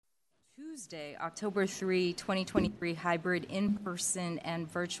Tuesday, October 3, 2023, hybrid in-person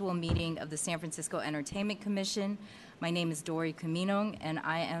and virtual meeting of the San Francisco Entertainment Commission. My name is Dory Camino, and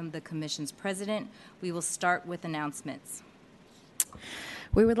I am the Commission's president. We will start with announcements.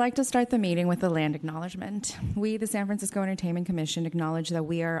 We would like to start the meeting with a land acknowledgement. We, the San Francisco Entertainment Commission, acknowledge that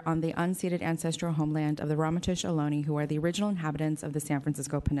we are on the unceded ancestral homeland of the Ramaytush Ohlone, who are the original inhabitants of the San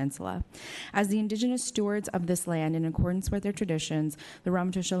Francisco Peninsula. As the indigenous stewards of this land, in accordance with their traditions, the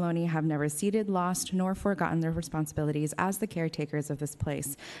Ramaytush Ohlone have never ceded, lost, nor forgotten their responsibilities as the caretakers of this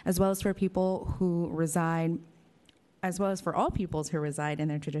place, as well as for people who reside, as well as for all peoples who reside in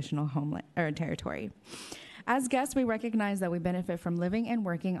their traditional homeland or territory. As guests, we recognize that we benefit from living and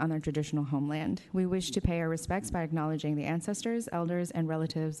working on their traditional homeland. We wish to pay our respects by acknowledging the ancestors, elders, and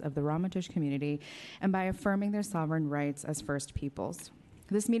relatives of the Ramaytush community and by affirming their sovereign rights as First Peoples.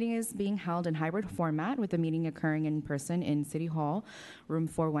 This meeting is being held in hybrid format, with the meeting occurring in person in City Hall, room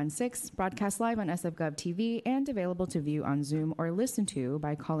 416, broadcast live on SF Gov TV, and available to view on Zoom or listen to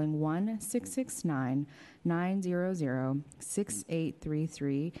by calling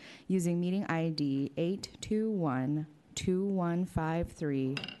 1-669-900-6833 using meeting ID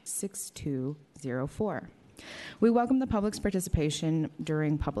 821-2153-6204. We welcome the public's participation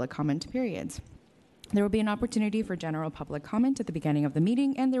during public comment periods. There will be an opportunity for general public comment at the beginning of the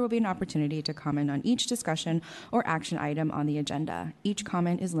meeting, and there will be an opportunity to comment on each discussion or action item on the agenda. Each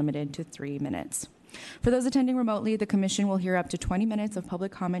comment is limited to 3 minutes. For those attending remotely, the Commission will hear up to 20 minutes of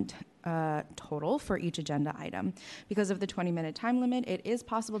public comment total for each agenda item. Because of the 20-minute time limit, it is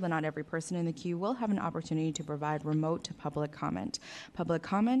possible that not every person in the queue will have an opportunity to provide remote public comment. Public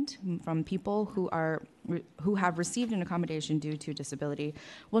comment from people who have received an accommodation due to disability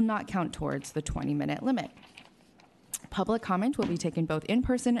will not count towards the 20-minute limit. Public comment will be taken both in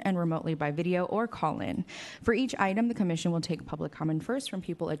person and remotely by video or call-in. For each item, the Commission will take public comment first from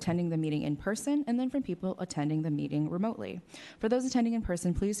people attending the meeting in person and then from people attending the meeting remotely. For those attending in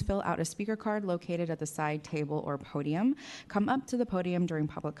person, please fill out a speaker card located at the side table or podium. Come up to the podium during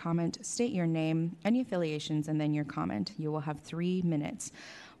public comment, state your name, any affiliations, and then your comment. You will have 3 minutes.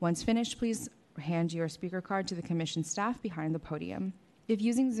 Once finished, please hand your speaker card to the Commission staff behind the podium. If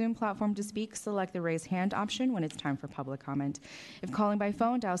using Zoom platform to speak, select the raise hand option when it's time for public comment. If calling by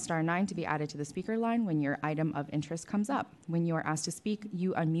phone, dial *9 to be added to the speaker line when your item of interest comes up. When you are asked to speak,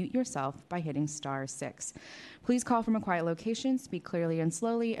 you unmute yourself by hitting *6. Please call from a quiet location, speak clearly and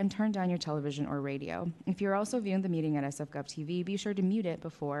slowly, and turn down your television or radio. If you're also viewing the meeting at SF Gov TV, be sure to mute it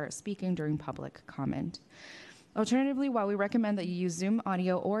before speaking during public comment. Alternatively, while we recommend that you use Zoom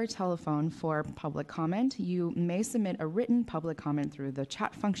audio or telephone for public comment, you may submit a written public comment through the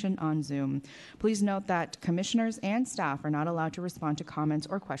chat function on Zoom. Please note that commissioners and staff are not allowed to respond to comments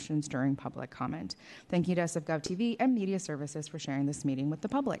or questions during public comment. Thank you to SF Gov TV and Media Services for sharing this meeting with the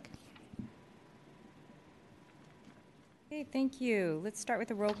public. Okay, thank you. Let's start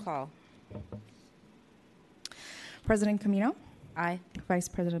with a roll call. President Camino? Aye. Vice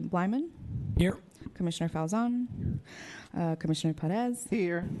President Blyman? Here. Commissioner Falzon, Commissioner Perez.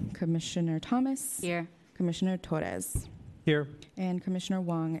 Here. Commissioner Thomas. Here. Commissioner Torres. Here. And Commissioner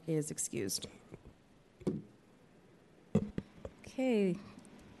Wong is excused. Okay.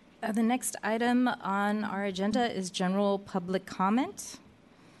 The next item on our agenda is general public comment.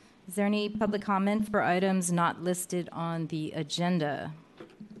 Is there any public comment for items not listed on the agenda?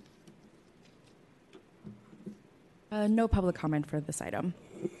 No public comment for this item.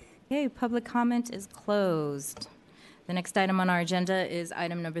 Okay, public comment is closed. The next item on our agenda is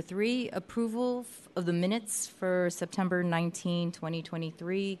item number 3, approval of the minutes for September 19,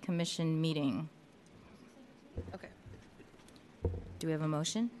 2023 Commission meeting. Okay. Do we have a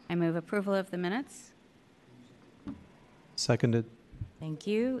motion? I move approval of the minutes. Seconded. Thank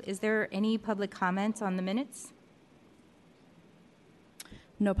you. Is there any public comment on the minutes?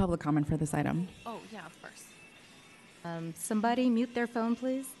 No public comment for this item. Oh, yeah, of course. Somebody mute their phone,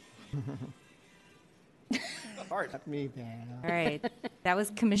 please. Not me, Dan. All right. That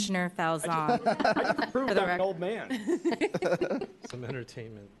was Commissioner Falzon. Prove I'm an old man. Some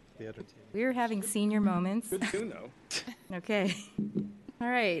entertainment, the entertainment. We're having senior moments. Good tune, though. Okay. All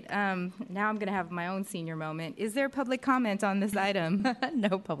right. Now I'm going to have my own senior moment. Is there public comment on this item?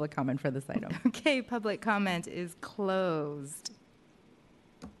 No public comment for this item. Okay. Public comment is closed.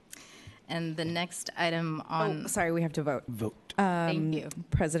 And the next item on... Oh, sorry, we have to vote. Vote. Thank you.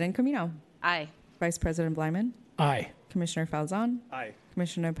 President Camino. Aye. Vice President Blyman. Aye. Commissioner Falzon. Aye.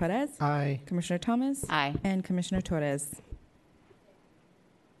 Commissioner Perez. Aye. Commissioner Thomas. Aye. And Commissioner Torres.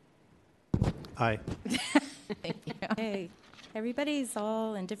 Aye. Thank you. Okay. Everybody's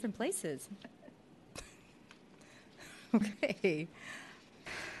all in different places. Okay.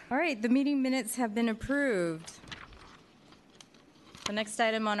 All right, the meeting minutes have been approved. The next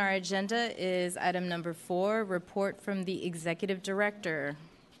item on our agenda is item number 4, report from the executive director.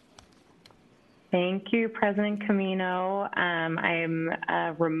 Thank you, President Camino. I'm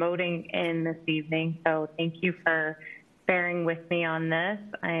remoting in this evening, so thank you for bearing with me on this.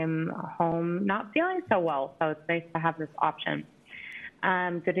 I'm home, not feeling so well, so it's nice to have this option.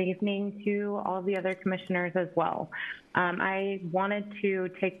 Good evening to all the other commissioners as well. I wanted to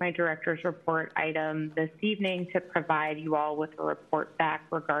take my director's report item this evening to provide you all with a report back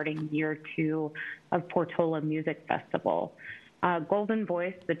regarding year 2 of Portola Music Festival. Golden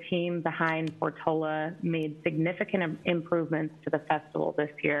Voice, the team behind Portola, made significant improvements to the festival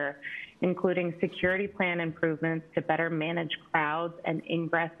this year, including security plan improvements to better manage crowds and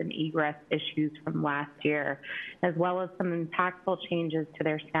ingress and egress issues from last year, as well as some impactful changes to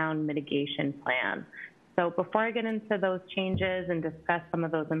their sound mitigation plan. So before I get into those changes and discuss some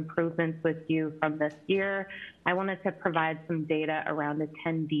of those improvements with you from this year, I wanted to provide some data around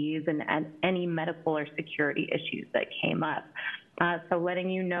attendees and any medical or security issues that came up. So letting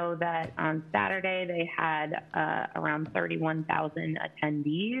you know that on Saturday they had around 31,000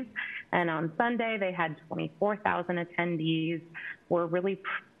 attendees, and on Sunday they had 24,000 attendees. We're really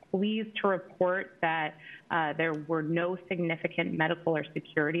pleased to report that there were no significant medical or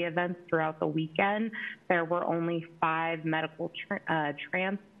security events throughout the weekend. There were only 5 medical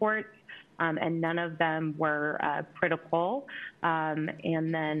transports, and none of them were critical. And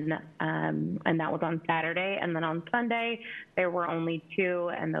that was on Saturday. And then on Sunday, there were only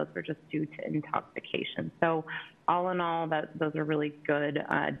 2, and those were just due to intoxication. So all in all, those are really good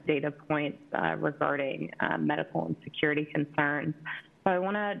data points regarding medical and security concerns. So I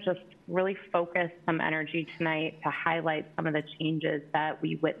want to just really focus some energy tonight to highlight some of the changes that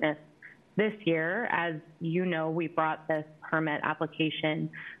we witnessed this year. As you know, we brought this permit application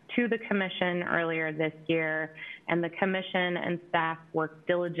to the commission earlier this year, and the commission and staff worked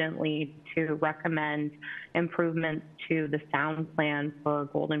diligently to recommend improvements to the sound plan for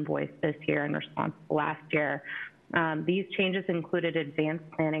Golden Voice this year in response to last year. These changes included advanced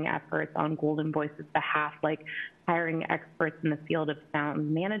planning efforts on Golden Voice's behalf, like hiring experts in the field of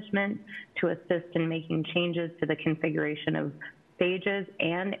sound management to assist in making changes to the configuration of stages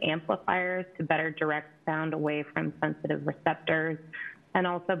and amplifiers to better direct sound away from sensitive receptors, and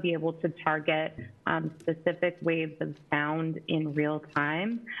also be able to target specific waves of sound in real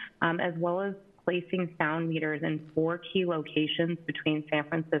time, as well as placing sound meters in 4 key locations between San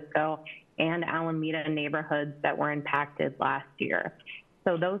Francisco and Alameda neighborhoods that were impacted last year.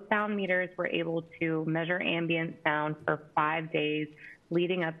 So those sound meters were able to measure ambient sound for 5 days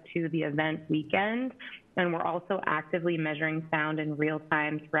leading up to the event weekend, and we're also actively measuring sound in real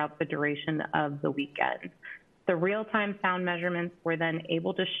time throughout the duration of the weekend. The real-time sound measurements were then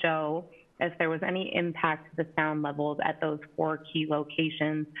able to show if there was any impact to the sound levels at those 4 key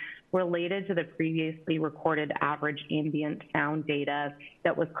locations related to the previously recorded average ambient sound data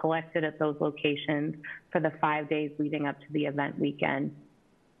that was collected at those locations for the 5 days leading up to the event weekend.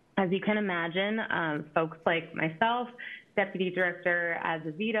 As you can imagine, folks like myself, Deputy Director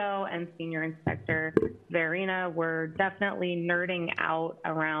Azevedo, and Senior Inspector Verena were definitely nerding out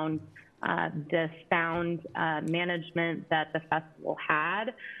around the sound management that the festival had.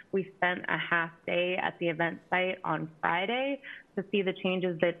 We spent a half day at the event site on Friday to see the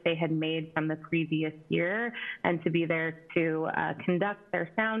changes that they had made from the previous year and to be there to conduct their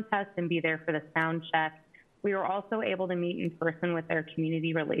sound test and be there for the sound check. We were also able to meet in person with their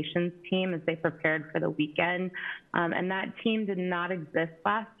community relations team as they prepared for the weekend. And that team did not exist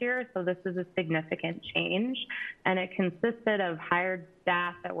last year, so this is a significant change. And it consisted of hired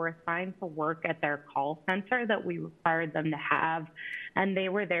staff that were assigned to work at their call center that we required them to have. And they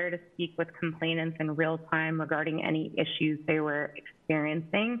were there to speak with complainants in real time regarding any issues they were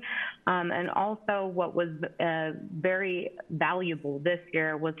experiencing. And also what was very valuable this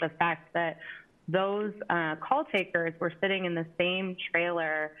year was the fact that those call takers were sitting in the same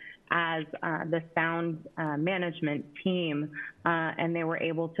trailer as the sound management team, and they were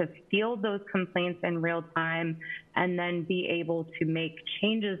able to field those complaints in real time and then be able to make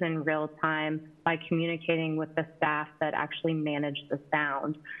changes in real time by communicating with the staff that actually managed the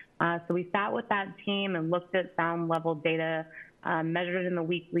sound. So we sat with that team and looked at sound level data measured in the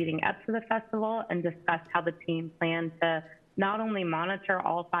week leading up to the festival and discussed how the team planned to not only monitor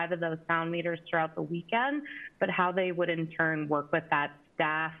all 5 of those sound meters throughout the weekend, but how they would in turn work with that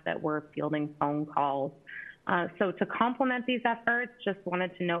staff that were fielding phone calls. So to complement these efforts, just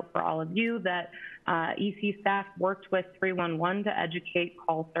wanted to note for all of you that EC staff worked with 311 to educate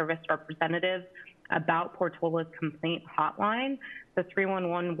call service representatives about Portola's complaint hotline The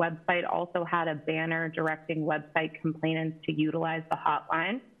 311 website also had a banner directing website complainants to utilize the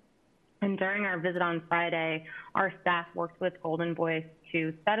hotline. And during our visit on Friday, our staff worked with Golden Voice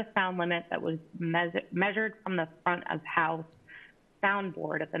to set a sound limit that was measured from the front of house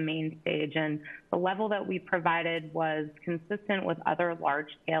soundboard at the main stage. And the level that we provided was consistent with other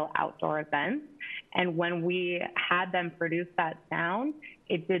large-scale outdoor events. And when we had them produce that sound,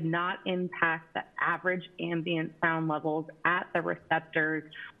 it did not impact the average ambient sound levels at the receptors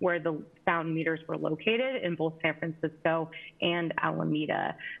where the sound meters were located in both San Francisco and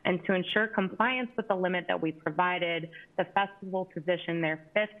Alameda. And to ensure compliance with the limit that we provided, the festival positioned their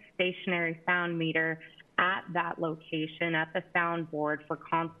 5th stationary sound meter at that location, at the soundboard, for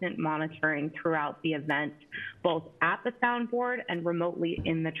constant monitoring throughout the event, both at the soundboard and remotely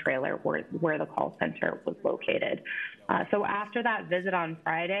in the trailer where the call center was located. So after that visit on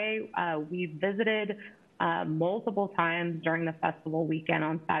Friday, we visited multiple times during the festival weekend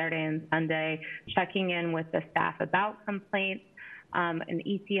on Saturday and Sunday, checking in with the staff about complaints. And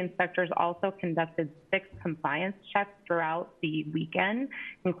EC inspectors also conducted 6 compliance checks throughout the weekend,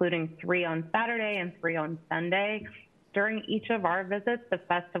 including 3 on Saturday and 3 on Sunday. During each of our visits, the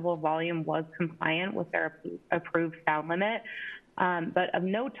festival volume was compliant with their approved sound limit. But of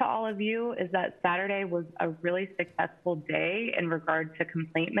note to all of you is that Saturday was a really successful day in regard to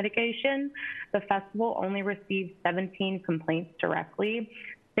complaint mitigation. The festival only received 17 complaints directly.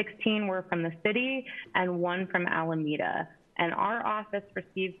 16 were from the city and 1 from Alameda. And our office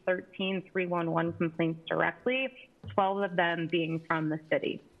received 13 311 complaints directly, 12 of them being from the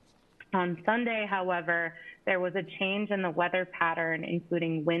city. On Sunday, however, there was a change in the weather pattern,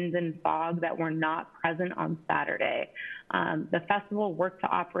 including wind and fog that were not present on Saturday. The festival worked to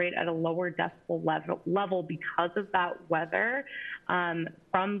operate at a lower decibel level because of that weather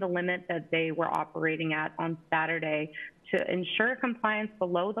from the limit that they were operating at on Saturday to ensure compliance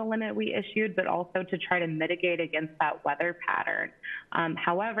below the limit we issued, but also to try to mitigate against that weather pattern.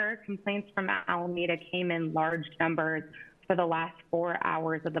 However, complaints from Alameda came in large numbers for the last 4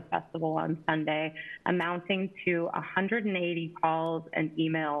 hours of the festival on Sunday, amounting to 180 calls and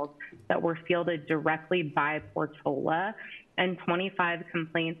emails that were fielded directly by Portola, and 25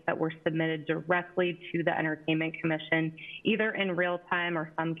 complaints that were submitted directly to the Entertainment Commission, either in real time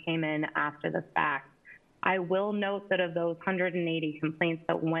or some came in after the fact. I will note that of those 180 complaints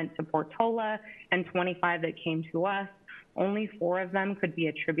that went to Portola and 25 that came to us, only 4 of them could be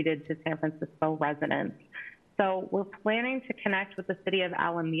attributed to San Francisco residents. So we're planning to connect with the city of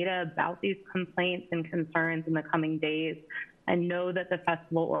Alameda about these complaints and concerns in the coming days. I know that the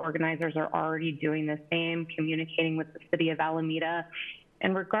festival organizers are already doing the same, communicating with the city of Alameda.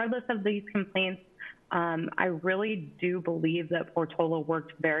 And regardless of these complaints, I really do believe that Portola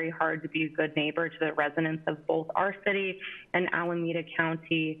worked very hard to be a good neighbor to the residents of both our city and Alameda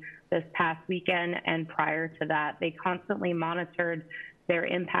County this past weekend and prior to that. They constantly monitored their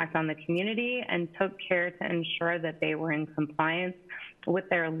impact on the community and took care to ensure that they were in compliance with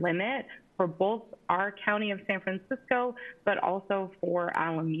their limit for both our county of San Francisco, but also for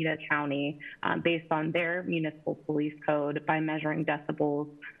Alameda County, based on their municipal police code by measuring decibels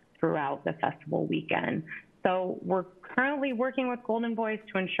throughout the festival weekend. So we're currently working with Golden Voice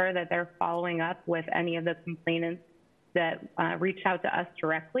to ensure that they're following up with any of the complainants that reach out to us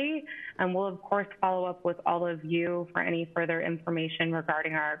directly. And we'll, of course, follow up with all of you for any further information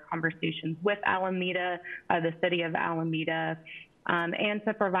regarding our conversations with Alameda, the city of Alameda, and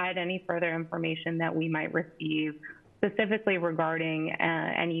to provide any further information that we might receive, specifically regarding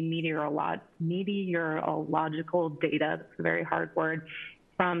any meteorological data, that's a very hard word,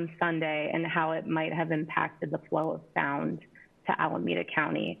 from Sunday and how it might have impacted the flow of sound to Alameda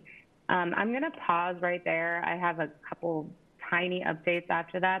County. I'm going to pause right there. I have a couple tiny updates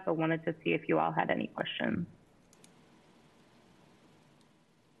after that, but wanted to see if you all had any questions.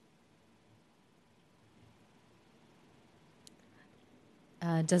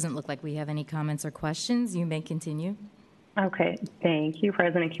 Doesn't look like we have any comments or questions. You may continue. Okay, thank you,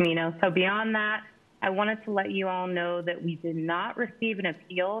 President Camino. So beyond that, I wanted to let you all know that we did not receive an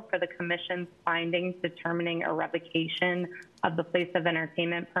appeal for the Commission's findings determining a revocation of the place of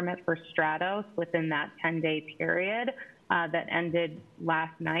entertainment permit for Stratos within that 10-day period that ended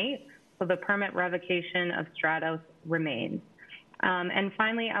last night. So the permit revocation of Stratos remains. And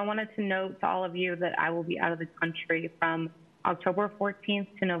finally, I wanted to note to all of you that I will be out of the country from October 14th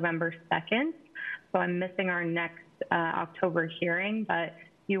to November 2nd. So I'm missing our next October hearing, but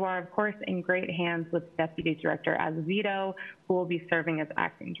you are, of course, in great hands with Deputy Director Azevedo, who will be serving as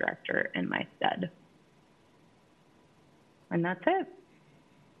acting director in my stead. And that's it.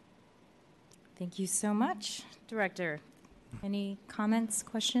 Thank you so much, Director. Any comments,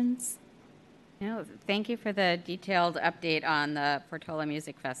 questions? No, thank you for the detailed update on the Portola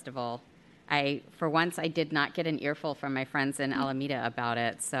Music Festival. For once, I did not get an earful from my friends in Alameda about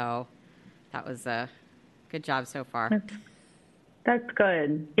it, so that was a good job so far. That's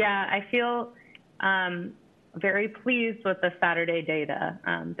good. Yeah, I feel very pleased with the Saturday data,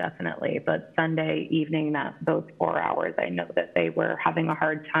 definitely. But Sunday evening, those 4 hours, I know that they were having a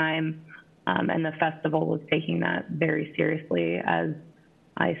hard time, and the festival was taking that very seriously, as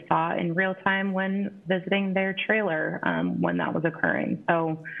I saw in real time when visiting their trailer when that was occurring.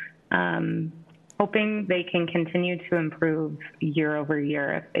 So hoping they can continue to improve year over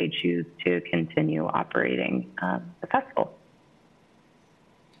year if they choose to continue operating the festival.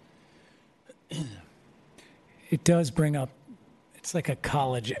 It does bring up, it's like a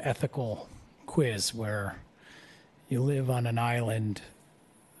college ethical quiz where you live on an island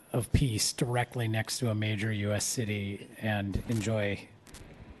of peace directly next to a major U.S. city and enjoy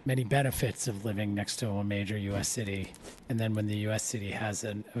many benefits of living next to a major U.S. city. And then when the U.S. city has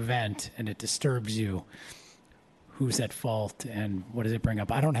an event and it disturbs you, who's at fault and what does it bring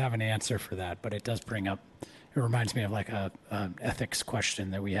up? I don't have an answer for that, but it does bring up, it reminds me of like a ethics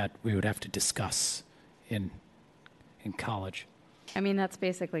question that we would have to discuss in college. I mean, that's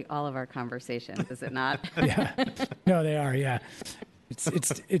basically all of our conversations, is it not? Yeah. No, they are. Yeah.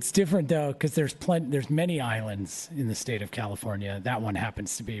 It's different though, because there's many islands in the state of California. That one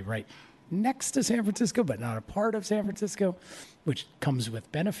happens to be right next to San Francisco, but not a part of San Francisco, which comes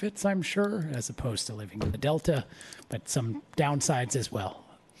with benefits, I'm sure, as opposed to living in the Delta, but some downsides as well.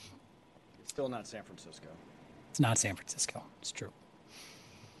 It's still not San Francisco. It's not San Francisco. It's true.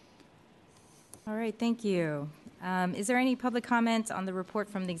 All right, thank you. Is there any public comment on the report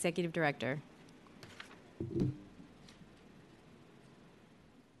from the executive director?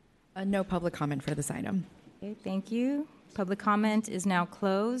 No public comment for this item. Okay, thank you. Public comment is now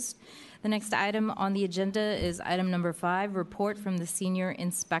closed. The next item on the agenda is item number 5, report from the senior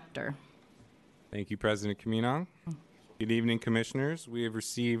inspector. Thank you, President Kaminong. Good evening, Commissioners. We have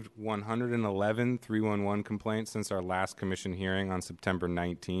received 111 311 complaints since our last commission hearing on September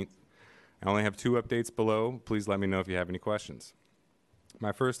 19th. I only have 2 updates below. Please let me know if you have any questions.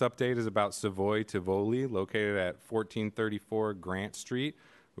 My first update is about Savoy Tivoli, located at 1434 Grant Street,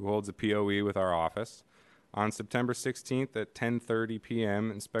 who holds a POE with our office. On September 16th at 10:30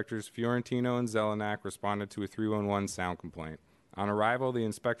 p.m., Inspectors Fiorentino and Zelenak responded to a 311 sound complaint. On arrival, the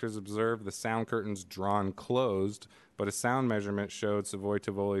inspectors observed the sound curtains drawn closed, but a sound measurement showed Savoy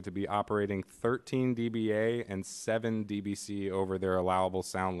Tivoli to be operating 13 dBA and 7 dBc over their allowable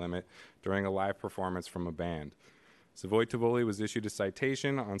sound limit during a live performance from a band. Savoy Tivoli was issued a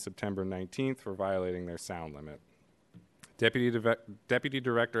citation on September 19th for violating their sound limit. Deputy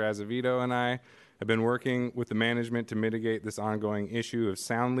Director Azevedo and I have been working with the management to mitigate this ongoing issue of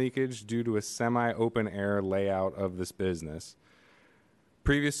sound leakage due to a semi-open air layout of this business.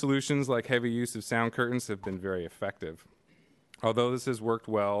 Previous solutions like heavy use of sound curtains have been very effective. Although this has worked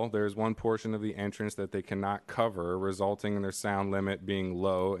well, there is one portion of the entrance that they cannot cover, resulting in their sound limit being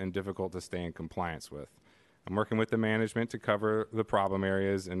low and difficult to stay in compliance with. I'm working with the management to cover the problem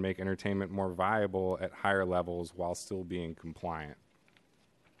areas and make entertainment more viable at higher levels while still being compliant.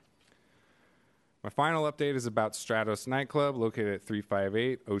 My final update is about Stratos Nightclub, located at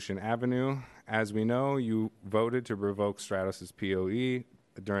 358 Ocean Avenue. As we know, you voted to revoke Stratos' POE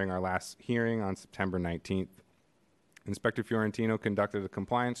during our last hearing on September 19th. Inspector Fiorentino conducted a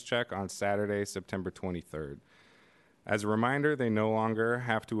compliance check on Saturday, September 23rd. As a reminder, they no longer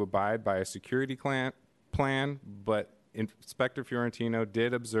have to abide by a security plan, but Inspector Fiorentino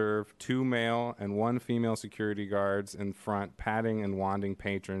did observe 2 male and 1 female security guards in front patting and wanding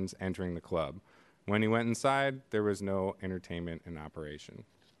patrons entering the club. When he went inside, there was no entertainment in operation.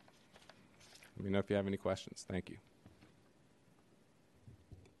 Let me know if you have any questions. Thank you.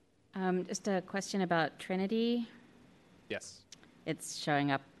 Just a question about Trinity. Yes. It's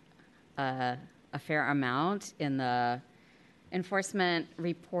showing up a fair amount in the enforcement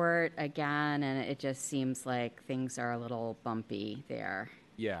report again, and it just seems like things are a little bumpy there.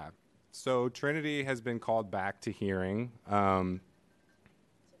 Yeah. So Trinity has been called back to hearing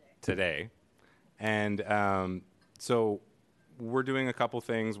today. And so we're doing a couple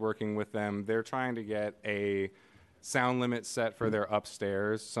things working with them. They're trying to get a sound limit set for their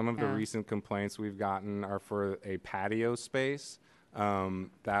upstairs. Some of the recent complaints we've gotten are for a patio space.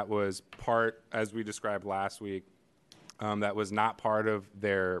 That was part, as we described last week, that was not part of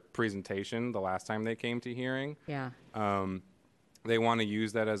their presentation the last time they came to hearing. Yeah. They want to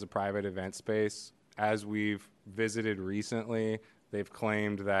use that as a private event space. As we've visited recently, They've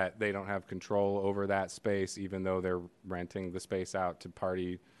claimed that they don't have control over that space, even though they're renting the space out to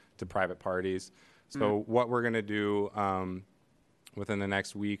private parties. So what we're going to do within the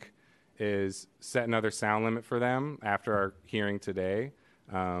next week is set another sound limit for them after our hearing today.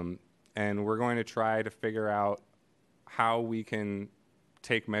 And we're going to try to figure out how we can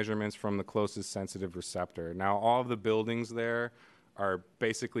take measurements from the closest sensitive receptor. Now, all of the buildings there are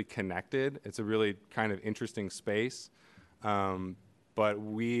basically connected. It's a really kind of interesting space. But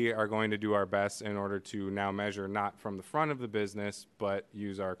we are going to do our best in order to now measure not from the front of the business, but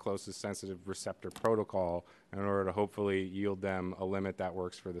use our closest sensitive receptor protocol in order to hopefully yield them a limit that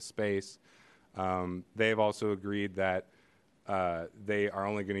works for the space. They've also agreed that they are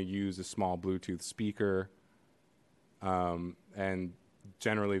only going to use a small Bluetooth speaker, and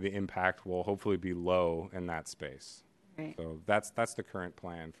generally the impact will hopefully be low in that space. Right. So that's the current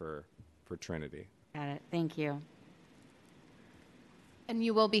plan for Trinity. Got it. Thank you. And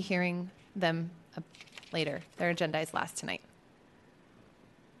you will be hearing them later. Their agenda is last tonight.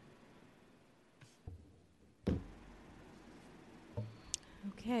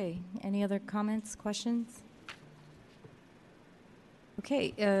 Okay, any other comments, questions?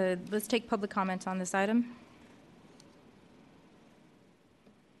 Okay, let's take public comment on this item.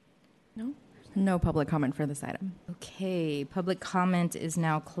 No? No public comment for this item. Okay, public comment is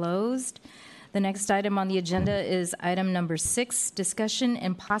now closed. The next item on the agenda is item number 6, discussion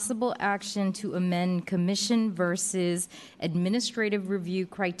and possible action to amend commission versus administrative review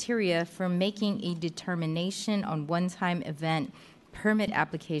criteria for making a determination on one-time event permit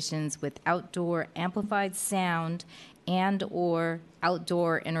applications with outdoor amplified sound and/or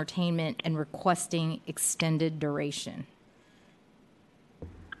outdoor entertainment and requesting extended duration.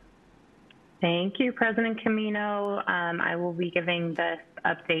 Thank you, President Camino. I will be giving this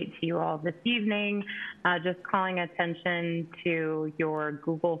update to you all this evening. Just calling attention to your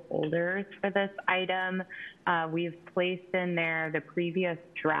Google folders for this item. We've placed in there the previous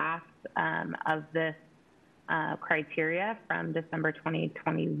draft of this criteria from December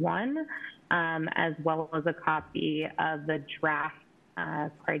 2021, as well as a copy of the draft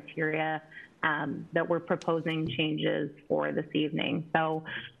criteria that we're proposing changes for this evening. So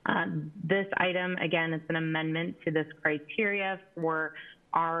this item, again, it's an amendment to this criteria for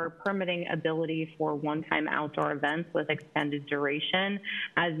our permitting ability for one-time outdoor events with extended duration.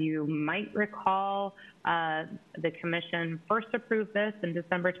 As you might recall, the commission first approved this in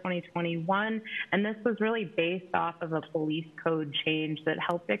December 2021, and this was really based off of a police code change that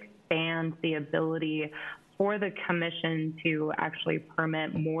helped expand the ability for the commission to actually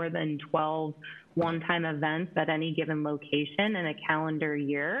permit more than 12 one-time events at any given location in a calendar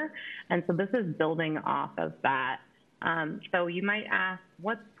year. And so this is building off of that. So you might ask,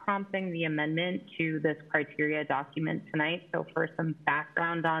 what's prompting the amendment to this criteria document tonight? So for some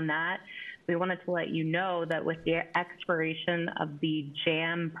background on that, we wanted to let you know that with the expiration of the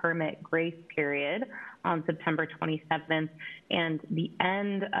JAM permit grace period on September 27th and the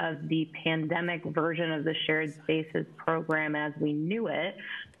end of the pandemic version of the Shared Spaces program as we knew it,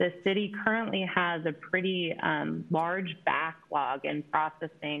 the city currently has a pretty large backlog in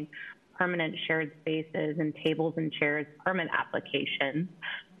processing permanent shared spaces and tables and chairs permit applications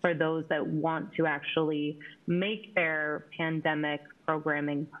for those that want to actually make their pandemic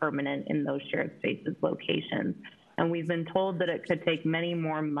programming permanent in those shared spaces locations. And we've been told that it could take many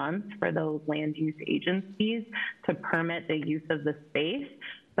more months for those land use agencies to permit the use of the space.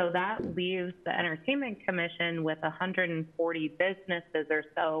 So that leaves the Entertainment Commission with 140 businesses or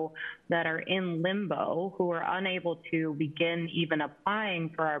so that are in limbo, who are unable to begin even applying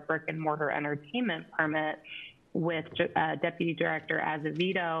for our brick and mortar entertainment permit with Deputy Director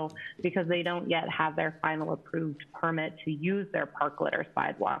Azevedo, because they don't yet have their final approved permit to use their parklet or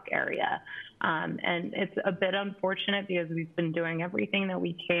sidewalk area. And it's a bit unfortunate because we've been doing everything that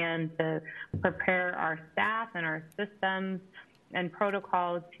we can to prepare our staff and our systems and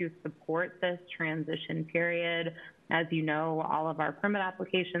protocols to support this transition period. As you know, all of our permit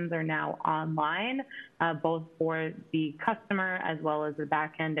applications are now online, both for the customer as well as the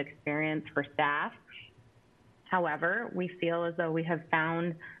back-end experience for staff. However, we feel as though we have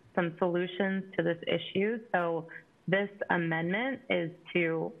found some solutions to this issue. So this amendment is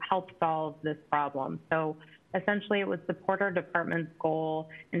to help solve this problem. So essentially, it would support our department's goal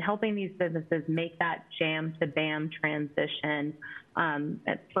in helping these businesses make that JAM to BAM transition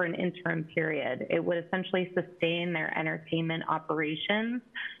for an interim period. It would essentially sustain their entertainment operations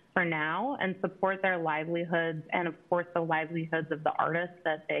for now and support their livelihoods and, of course, the livelihoods of the artists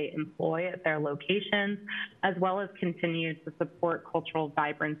that they employ at their locations, as well as continue to support cultural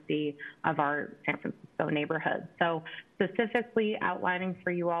vibrancy of our San Francisco Frisco neighborhoods. So specifically outlining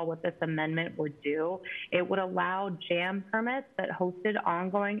for you all what this amendment would do, it would allow jam permits that hosted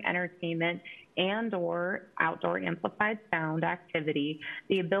ongoing entertainment and or outdoor amplified sound activity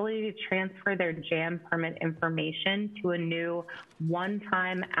the ability to transfer their jam permit information to a new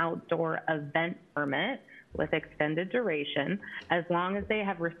one-time outdoor event permit with extended duration, as long as they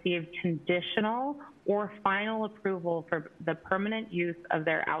have received conditional or final approval for the permanent use of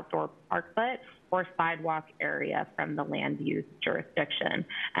their outdoor parklet or sidewalk area from the land use jurisdiction,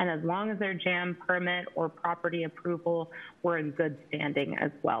 and as long as their jam permit or property approval were in good standing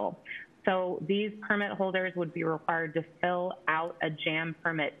as well. So these permit holders would be required to fill out a jam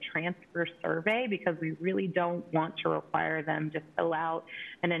permit transfer survey, because we really don't want to require them to fill out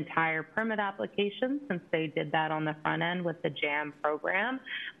an entire permit application, since they did that on the front end with the jam program,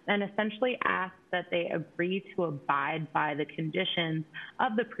 and essentially ask that they agree to abide by the conditions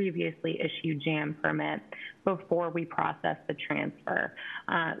of the previously issued jam permit before we process the transfer.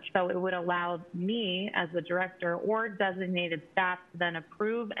 So it would allow me as the director or designated staff to then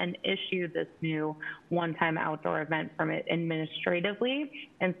approve and issue this new one-time outdoor event permit administratively,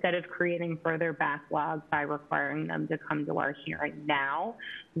 instead of creating further backlog by requiring them to come to our hearing now,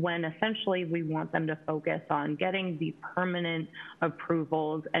 when essentially we want them to focus on getting the permanent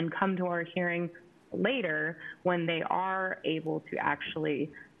approvals and come to our hearing later when they are able to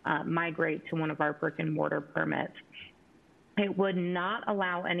actually migrate to one of our brick and mortar permits. It would not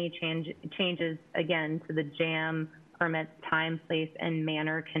allow any changes, again, to the jam permits time, place, and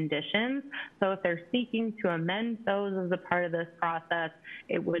manner conditions. So if they're seeking to amend those as a part of this process,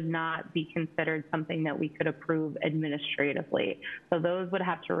 it would not be considered something that we could approve administratively. So those would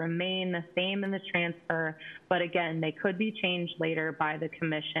have to remain the same in the transfer, but again, they could be changed later by the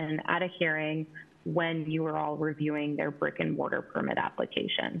commission at a hearing when you are all reviewing their brick and mortar permit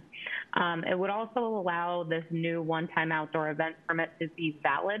application. It would also allow this new one-time outdoor event permit to be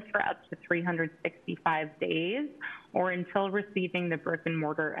valid for up to 365 days or until receiving the brick and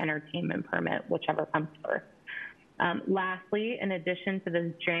mortar entertainment permit, whichever comes first. Lastly, in addition to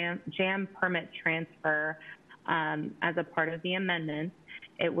this jam permit transfer as a part of the amendment,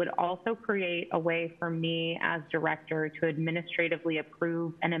 it would also create a way for me as director to administratively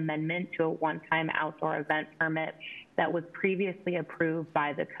approve an amendment to a one-time outdoor event permit that was previously approved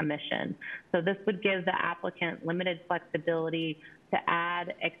by the commission. So this would give the applicant limited flexibility to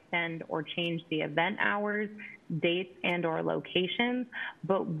add, extend, or change the event hours, dates, and or locations,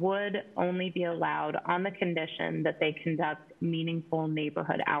 but would only be allowed on the condition that they conduct meaningful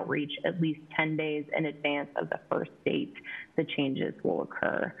neighborhood outreach at least 10 days in advance of the first date the changes will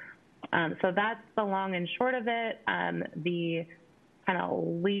occur. So that's the long and short of it. The kind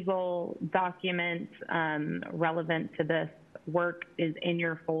of legal document relevant to this work is in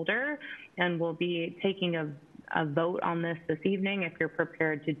your folder, and we'll be taking a vote on this evening if you're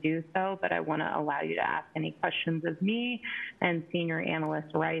prepared to do so, but I want to allow you to ask any questions of me and Senior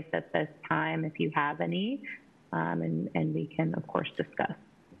Analyst Rice at this time if you have any, and we can, of course, discuss.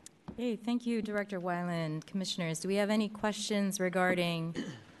 Okay, thank you, Director Weiland. Commissioners, do we have any questions regarding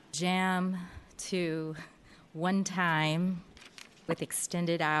jam to one time with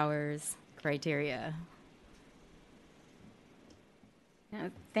extended hours criteria?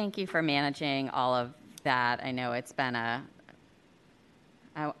 Thank you for managing all of that. I know it's been I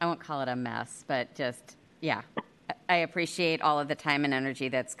won't call it a mess, but just, yeah. I appreciate all of the time and energy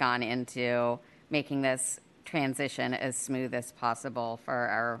that's gone into making this transition as smooth as possible for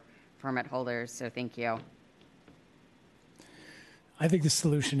our permit holders, so thank you. I think the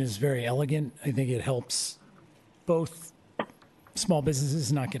solution is very elegant. I think it helps both small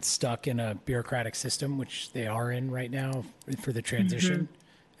businesses not get stuck in a bureaucratic system, which they are in right now for the transition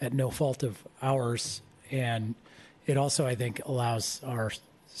at no fault of ours. And it also, I think, allows our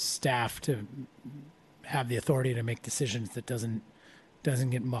staff to have the authority to make decisions that doesn't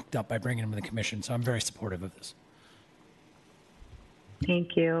get mucked up by bringing them to the commission. So I'm very supportive of this.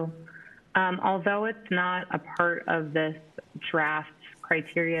 Thank you. Although it's not a part of this draft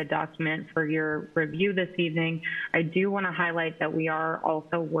criteria document for your review this evening, I do want to highlight that we are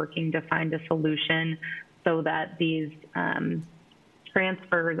also working to find a solution so that these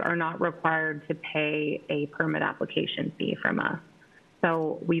transfers are not required to pay a permit application fee from us.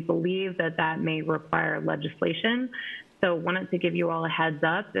 So we believe that that may require legislation. So wanted to give you all a heads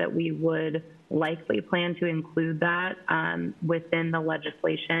up that we would likely plan to include that within the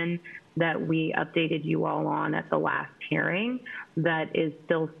legislation that we updated you all on at the last hearing that is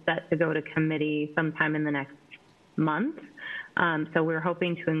still set to go to committee sometime in the next month. So we're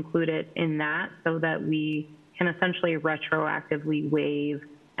hoping to include it in that so that we can essentially retroactively waive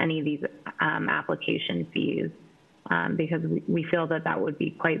any of these application fees because we feel that that would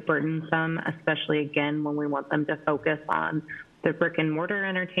be quite burdensome, especially again when we want them to focus on the brick and mortar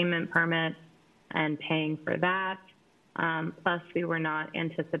entertainment permit and paying for that. Plus, we were not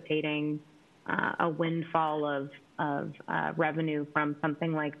anticipating a windfall of revenue from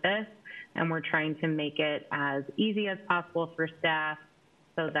something like this, and we're trying to make it as easy as possible for staff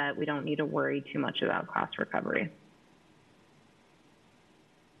so that we don't need to worry too much about cost recovery.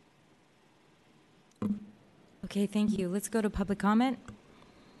 Okay, thank you. Let's go to public comment.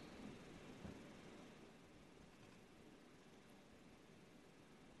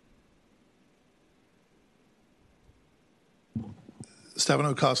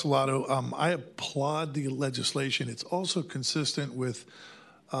 Stefano Castellato. I applaud the legislation. It's also consistent with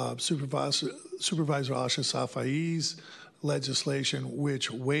Supervisor Asha Safai's legislation,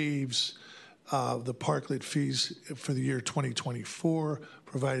 which waives the parklet fees for the year 2024,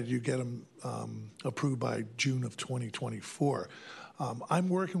 provided you get them approved by June of 2024. I'm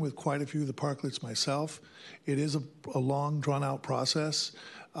working with quite a few of the parklets myself. It is a long, drawn-out process.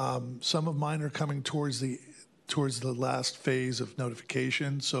 Some of mine are coming towards the last phase of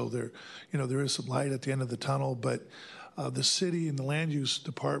notification, so there is some light at the end of the tunnel. But the city and the land use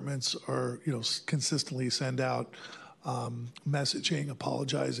departments are, consistently send out messaging,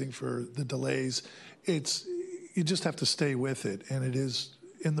 apologizing for the delays. You just have to stay with it, and it is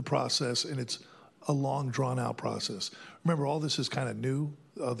in the process, and it's a long, drawn-out process. Remember, all this is kind of new,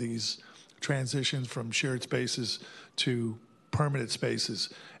 these transitions from shared spaces to permanent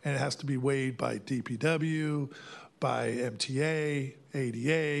spaces, and it has to be weighed by DPW, by MTA,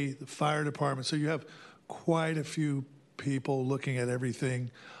 ADA, the fire department. So you have quite a few people looking at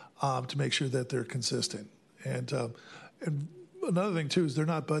everything to make sure that they're consistent. And another thing too is they're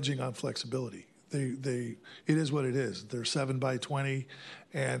not budging on flexibility. It is what it is. They're 7 by 20,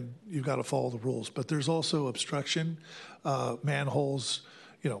 and you've got to follow the rules. But there's also obstruction, manholes.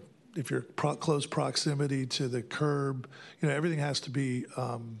 If you're close proximity to the curb, everything has to be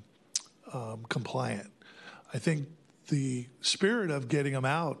compliant. I think the spirit of getting them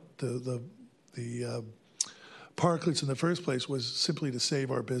out, the parklets in the first place, was simply to save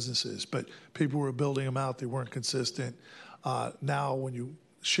our businesses. But people were building them out; they weren't consistent. Now, when you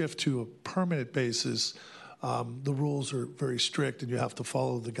shift to a permanent basis, the rules are very strict, and you have to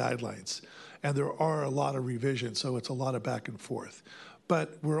follow the guidelines. And there are a lot of revisions, so it's a lot of back and forth.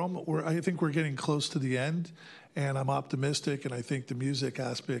 But I think we're getting close to the end, and I'm optimistic, and I think the music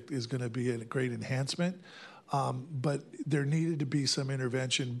aspect is going to be a great enhancement. But there needed to be some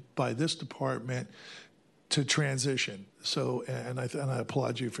intervention by this department to transition. So, and I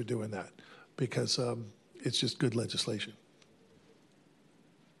applaud you for doing that, because it's just good legislation.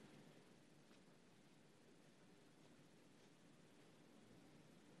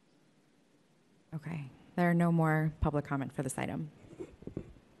 Okay. There are no more public comment for this item.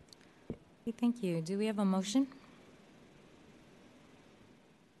 Okay, thank you. Do we have a motion?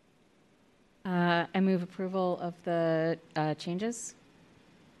 I move approval of the changes.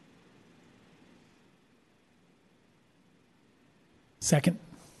 Second.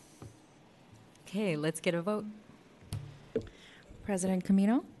 Okay, let's get a vote. President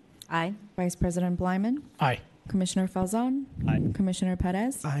Camino, Aye. Vice President Blyman, Aye. Commissioner Falzon, Aye. Commissioner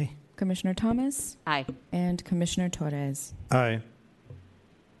Perez, Aye. Commissioner Thomas, Aye. and Commissioner Torres. Aye.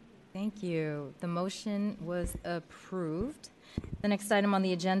 Thank you. The motion was approved. The next item on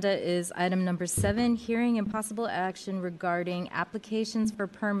the agenda is item number 7, hearing and possible action regarding applications for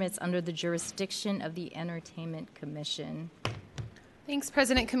permits under the jurisdiction of the Entertainment Commission. Thanks,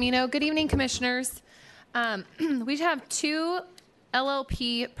 President Camino. Good evening, commissioners. We have 2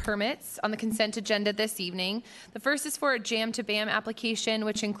 LLP permits on the consent agenda this evening. The first is for a Jam to Bam application,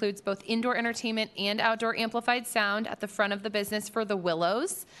 which includes both indoor entertainment and outdoor amplified sound at the front of the business for the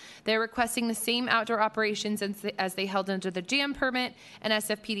Willows. They're requesting the same outdoor operations as they held under the Jam permit, and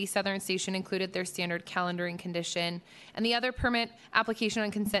SFPD Southern Station included their standard calendaring condition. And the other permit application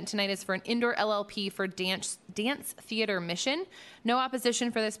on consent tonight is for an indoor LLP for Dance Theater Mission. No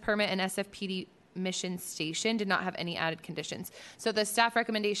opposition for this permit, and SFPD Mission Station did not have any added conditions. So the staff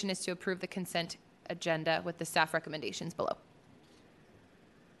recommendation is to approve the consent agenda with the staff recommendations below.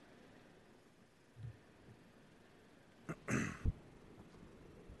 Thank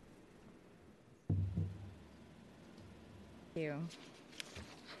you.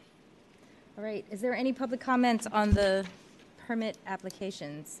 All right, is there any public comments on the permit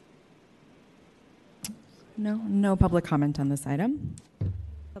applications? No public comment on this item.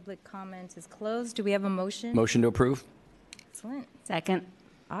 Public comment is closed. Do we have a motion? Motion to approve? Excellent. Second.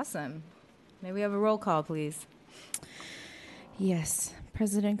 Awesome. May we have a roll call, please? Yes.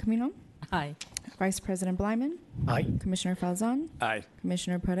 President Camino, Aye. Vice President Blyman, Aye. Commissioner Falzon, Aye.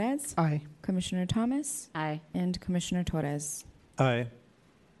 Commissioner Perez, Aye. Commissioner Thomas, Aye. and Commissioner Torres. Aye.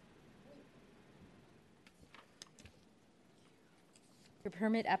 Your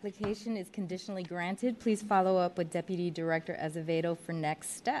permit application is conditionally granted. Please follow up with Deputy Director Azevedo for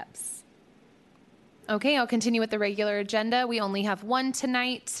next steps. Okay, I'll continue with the regular agenda. We only have one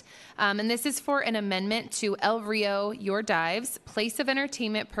tonight, and this is for an amendment to El Rio Your Dives place of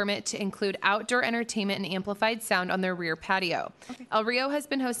entertainment permit to include outdoor entertainment and amplified sound on their rear patio. El Rio has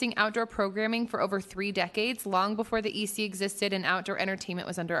been hosting outdoor programming for over 3 decades, long before the EC existed and outdoor entertainment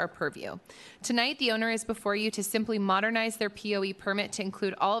was under our purview. Tonight, the owner is before you to simply modernize their POE permit to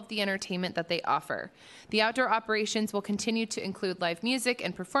include all of the entertainment that they offer. The outdoor operations will continue to include live music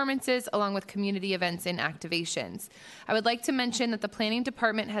and performances, along with community events and activations. I would like to mention that the Planning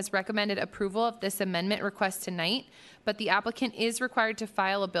Department has recommended approval of this amendment request tonight, but the applicant is required to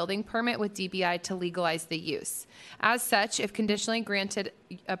file a building permit with DBI to legalize the use. As such, if conditionally granted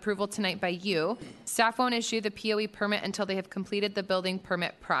approval tonight by you, staff won't issue the POE permit until they have completed the building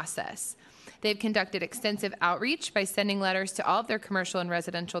permit process. They've conducted extensive outreach by sending letters to all of their commercial and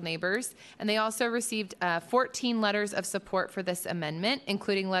residential neighbors, and they also received 14 letters of support for this amendment,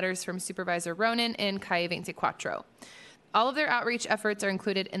 including letters from Supervisor Ronan and Calle 24. All of their outreach efforts are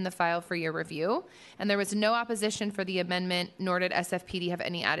included in the file for your review, and there was no opposition for the amendment, nor did SFPD have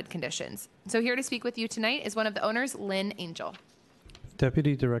any added conditions. So here to speak with you tonight is one of the owners, Lynn Angel.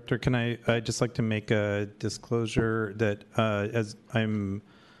 Deputy Director, can I'd just like to make a disclosure that as I'm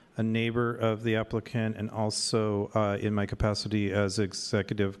a neighbor of the applicant and also in my capacity as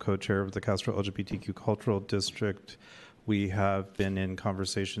executive co-chair of the Castro LGBTQ Cultural District, we have been in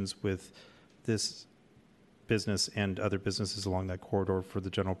conversations with this business and other businesses along that corridor for the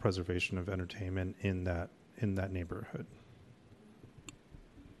general preservation of entertainment in that neighborhood.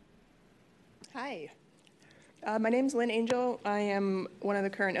 Hi. My name's Lynn Angel. I am one of the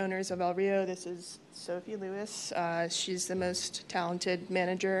current owners of El Rio. This is Sophie Lewis. She's the most talented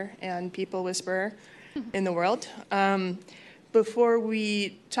manager and people whisperer in the world. Before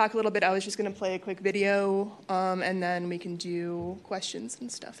we talk a little bit, I was just going to play a quick video, and then we can do questions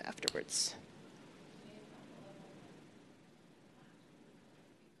and stuff afterwards.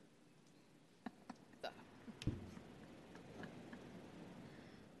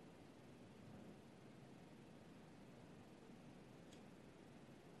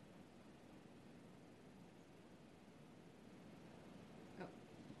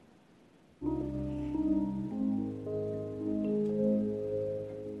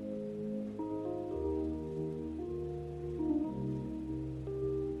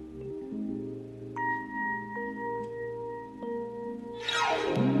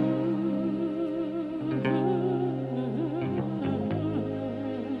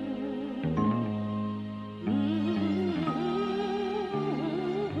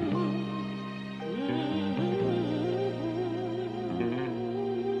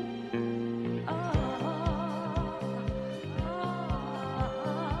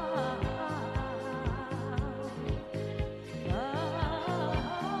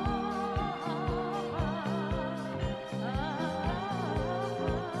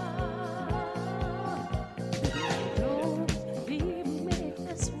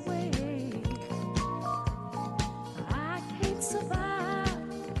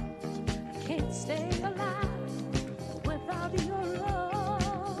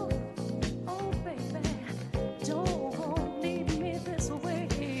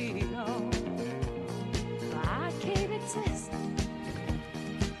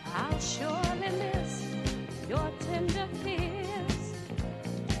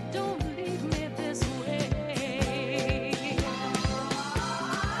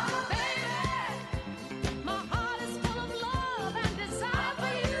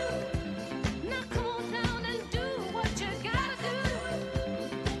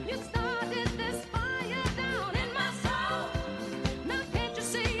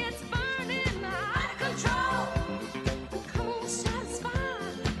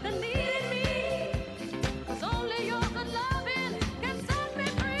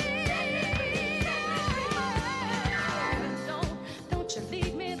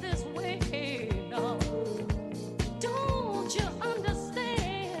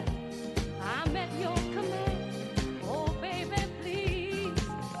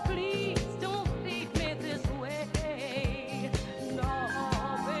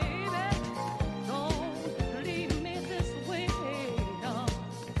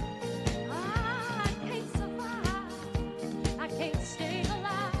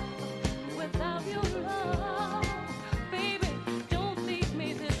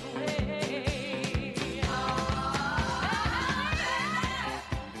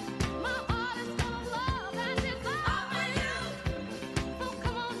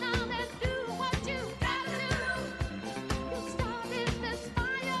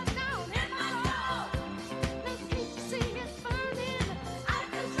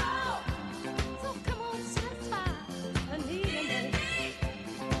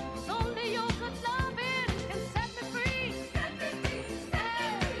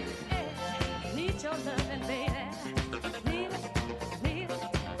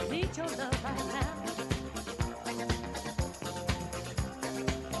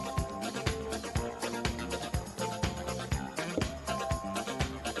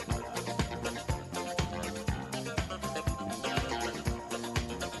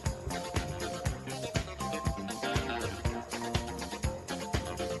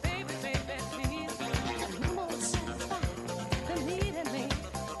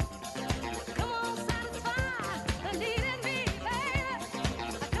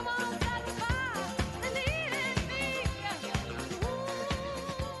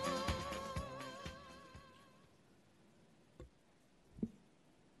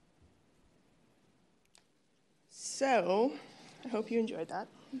 So, I hope you enjoyed that.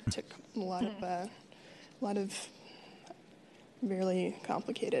 It took a lot of really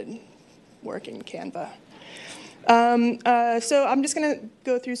complicated work in Canva. So I'm just going to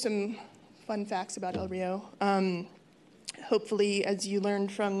go through some fun facts about El Rio. Hopefully, as you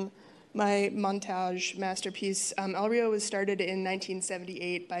learned from my montage masterpiece, El Rio was started in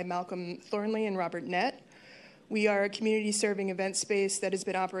 1978 by Malcolm Thornley and Robert Nett. We are a community-serving event space that has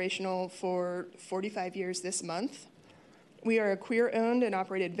been operational for 45 years this month. We are a queer-owned and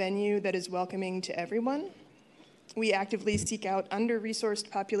operated venue that is welcoming to everyone. We actively seek out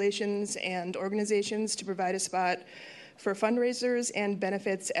under-resourced populations and organizations to provide a spot for fundraisers and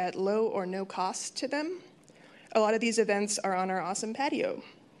benefits at low or no cost to them. A lot of these events are on our awesome patio.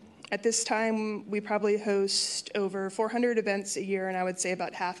 At this time, we probably host over 400 events a year, and I would say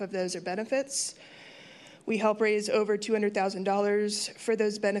about half of those are benefits. We help raise over $200,000 for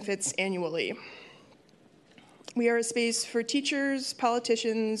those benefits annually. We are a space for teachers,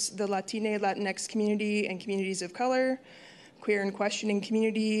 politicians, the Latinx community and communities of color, queer and questioning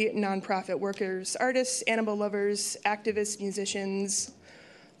community, nonprofit workers, artists, animal lovers, activists, musicians,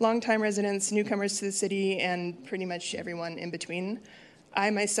 longtime residents, newcomers to the city, and pretty much everyone in between. I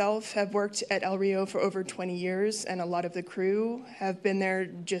myself have worked at El Rio for over 20 years, and a lot of the crew have been there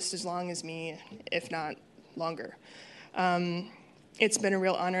just as long as me, if not longer. It's been a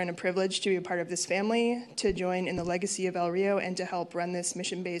real honor and a privilege to be a part of this family, to join in the legacy of El Rio, and to help run this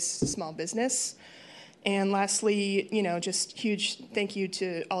mission-based small business. And lastly, just huge thank you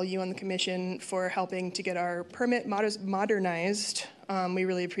to all you on the commission for helping to get our permit modernized. We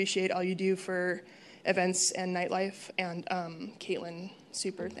really appreciate all you do for events and nightlife. And Caitlin,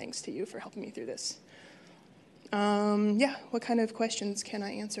 super thanks to you for helping me through this. What kind of questions can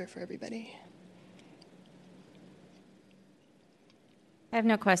I answer for everybody? I have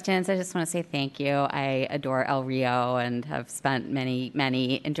no questions. I just want to say thank you. I adore El Rio and have spent many,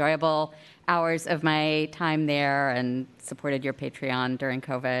 many enjoyable hours of my time there and supported your Patreon during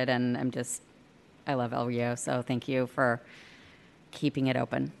COVID. And I love El Rio. So thank you for keeping it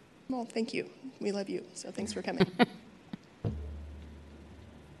open. Well, thank you. We love you. So thanks for coming.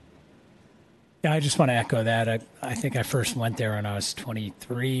 Yeah, I just want to echo that. I think I first went there when I was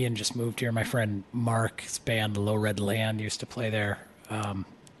 23 and just moved here. My friend Mark's band, Low Red Land, used to play there.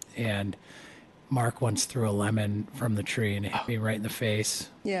 And Mark once threw a lemon from the tree and it hit me right in the face.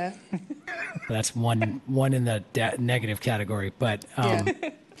 Yeah. That's one in the negative category. But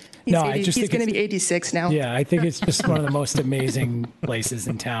he's going to be 86 now. Yeah, I think it's just one of the most amazing places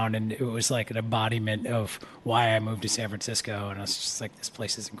in town. And it was like an embodiment of why I moved to San Francisco. And I was just like, this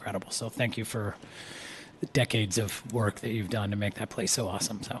place is incredible. So thank you for the decades of work that you've done to make that place so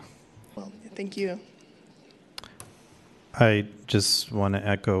awesome. So, well, thank you. I just want to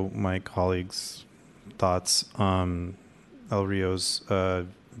echo my colleagues' thoughts. El Rio's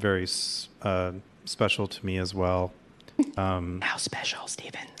very special to me as well. How special,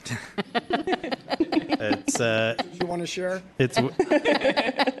 Stephen? It's. You want to share? It's.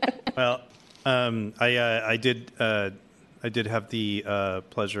 Well, I did have the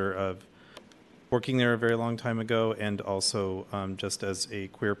pleasure of working there a very long time ago, and also just as a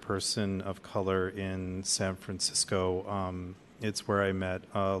queer person of color in San Francisco, it's where I met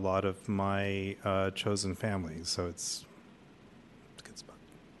a lot of my chosen family. So it's a good spot.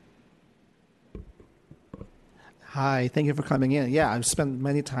 Hi, thank you for coming in. Yeah, I've spent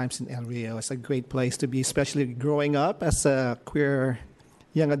many times in El Rio. It's a great place to be, especially growing up as a queer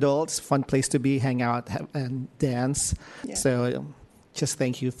young adult. It's a fun place to be, hang out and dance. Yeah. So just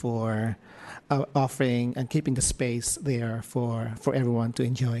thank you for offering and keeping the space there for everyone to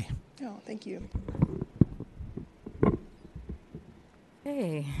enjoy. Oh, thank you.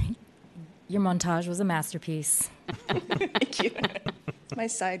 Hey, your montage was a masterpiece. Thank you. It's my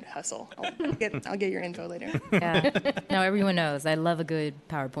side hustle. I'll get your info later. Yeah. No, everyone knows I love a good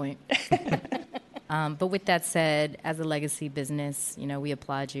PowerPoint. But with that said, as a legacy business, we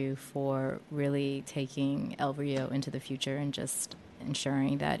applaud you for really taking El Rio into the future and just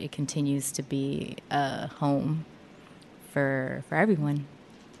ensuring that it continues to be a home for everyone.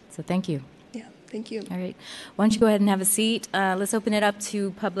 So thank you. Yeah, thank you. All right. Why don't you go ahead and have a seat? Let's open it up to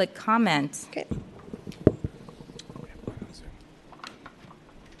public comment. Okay.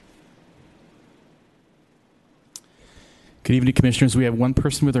 Good evening, Commissioners. We have one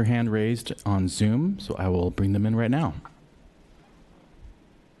person with their hand raised on Zoom, so I will bring them in right now.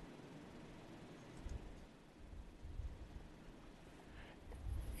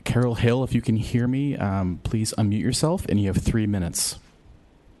 Carol Hill, if you can hear me, please unmute yourself, and you have 3 minutes.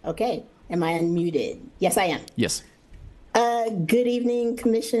 Okay. Am I unmuted? Yes, I am. Yes. Good evening,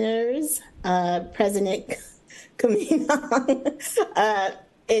 Commissioners, President Camino.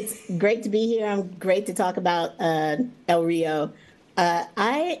 It's great to be here. I'm great to talk about El Rio.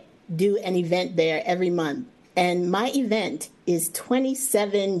 I do an event there every month, and my event is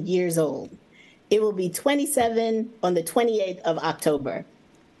 27 years old. It will be 27 on the 28th of October.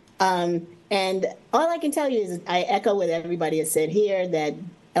 And all I can tell you is I echo what everybody has said here, that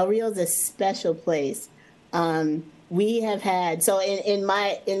El Rio is a special place. We have had, so in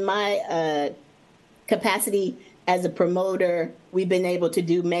my capacity as a promoter, we've been able to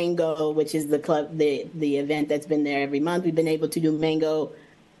do Mango, which is the club, the event that's been there every month. We've been able to do Mango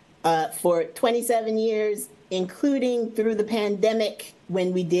for 27 years, including through the pandemic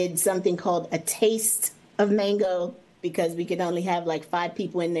when we did something called a taste of Mango, because we could only have like 5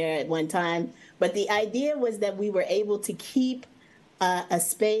 people in there at one time. But the idea was that we were able to keep a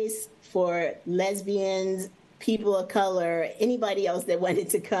space for lesbians, people of color, anybody else that wanted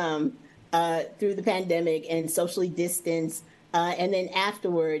to come through the pandemic and socially distance. And then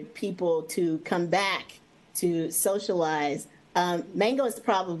afterward, people to come back to socialize. Mango is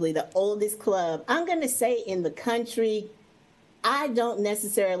probably the oldest club, I'm going to say, in the country. I don't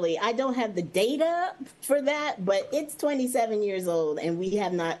have the data for that, but it's 27 years old, and we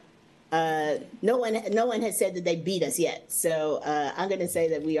have not, no one has said that they beat us yet. So I'm going to say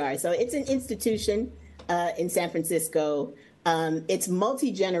that we are. So it's an institution in San Francisco. It's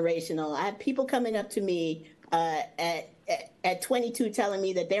multi-generational. I have people coming up to me at 22 telling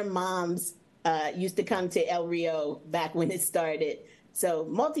me that their moms used to come to El Rio back when it started. So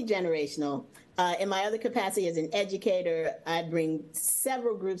multi-generational. In my other capacity as an educator, I bring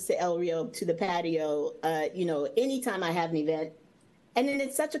several groups to El Rio, to the patio, anytime I have an event. And then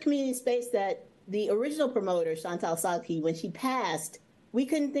it's such a community space that the original promoter, Chantal Salki, when she passed, we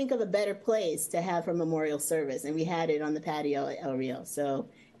couldn't think of a better place to have her memorial service. And we had it on the patio at El Rio. So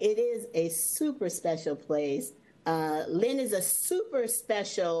it is a super special place. Lynn is a super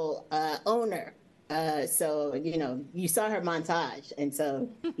special owner. So, you saw her montage, and so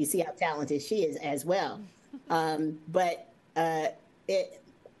you see how talented she is as well. But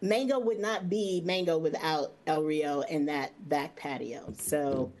Mango would not be Mango without El Rio and that back patio.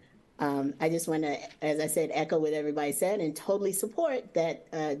 So I just want to, as I said, echo what everybody said and totally support that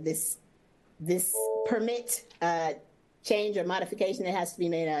this permit change or modification that has to be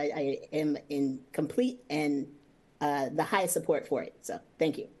made. I am in complete and the highest support for it. So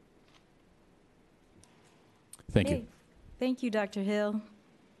thank you. Thank you. Thank you, Dr. Hill.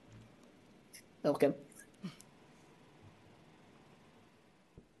 Welcome.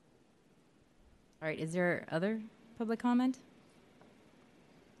 All right, is there other public comment?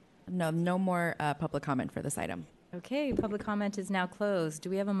 No more public comment for this item. Okay, public comment is now closed. Do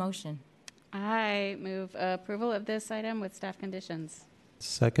we have a motion? I move approval of this item with staff conditions.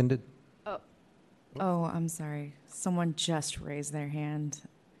 Seconded. Oh, I'm sorry. Someone just raised their hand.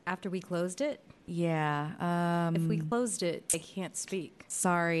 After we closed it? Yeah. If we closed it, they can't speak.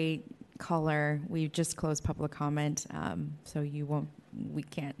 Sorry, caller. We just closed public comment, so we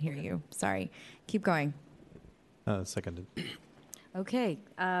can't hear you. Sorry. Keep going. Seconded. Okay,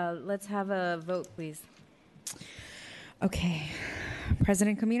 let's have a vote, please. Okay.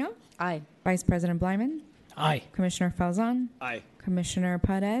 President Camino? Aye. Vice President Blyman? Aye. Commissioner Falzon? Aye. Commissioner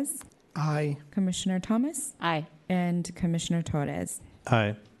Perez? Aye. Commissioner Thomas? Aye. And Commissioner Torres.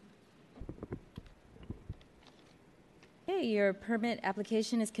 Aye. Okay, your permit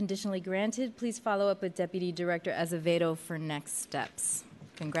application is conditionally granted. Please follow up with Deputy Director Azevedo for next steps.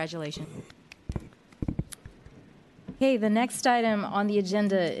 Congratulations. Okay, the next item on the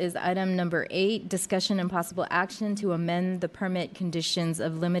agenda is item number 8, discussion and possible action to amend the permit conditions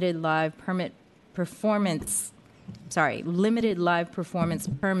of limited live performance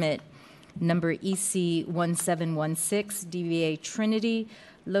permit number EC 1716 DBA Trinity,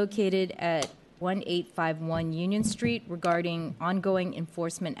 located at 1851 Union Street, regarding ongoing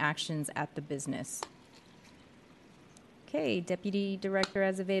enforcement actions at the business. Okay, Deputy Director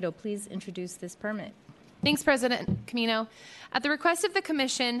Azevedo, please introduce this permit. Thanks, President Camino. At the request of the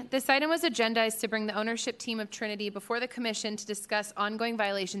Commission, this item was agendized to bring the ownership team of Trinity before the Commission to discuss ongoing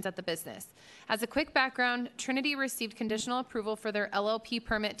violations at the business. As a quick background, Trinity received conditional approval for their LLP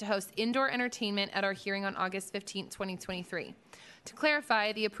permit to host indoor entertainment at our hearing on August 15, 2023. To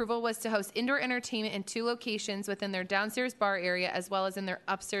clarify, the approval was to host indoor entertainment in 2 locations within their downstairs bar area as well as in their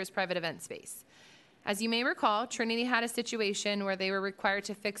upstairs private event space. As you may recall, Trinity had a situation where they were required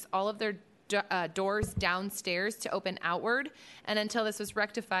to fix all of their doors downstairs to open outward, and until this was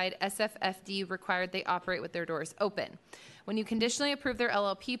rectified, SFFD required they operate with their doors open. When you conditionally approved their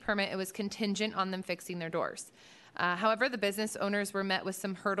LLP permit, it was contingent on them fixing their doors. However, the business owners were met with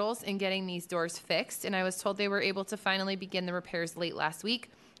some hurdles in getting these doors fixed, and I was told they were able to finally begin the repairs late last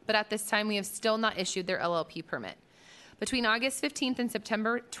week, but at this time we have still not issued their LLP permit. Between August 15th and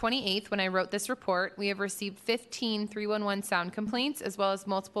September 28th, when I wrote this report, we have received 15 311 sound complaints, as well as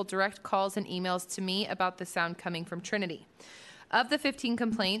multiple direct calls and emails to me about the sound coming from Trinity. Of the 15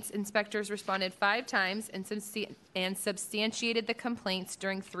 complaints, inspectors responded 5 times and substantiated the complaints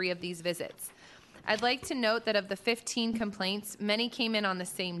during 3 of these visits. I'd like to note that of the 15 complaints, many came in on the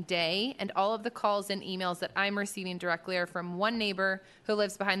same day, and all of the calls and emails that I'm receiving directly are from one neighbor who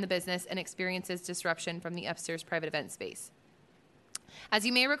lives behind the business and experiences disruption from the upstairs private event space. As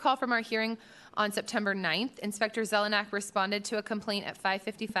you may recall from our hearing on September 9th, Inspector Zelenak responded to a complaint at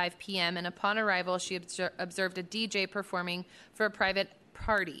 5:55 p.m., and upon arrival, she observed a DJ performing for a private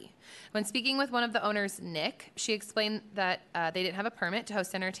party. When speaking with one of the owners, Nick, she explained that they didn't have a permit to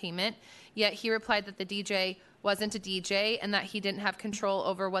host entertainment, yet he replied that the DJ wasn't a DJ and that he didn't have control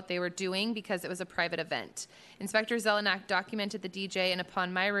over what they were doing because it was a private event. Inspector Zelenak documented the DJ, and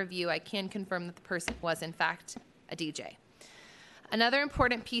upon my review, I can confirm that the person was, in fact, a DJ. Another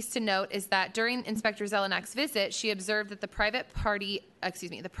important piece to note is that during Inspector Zelenak's visit, she observed that the private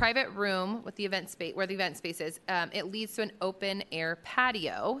room with the event space, where the event space is, it leads to an open air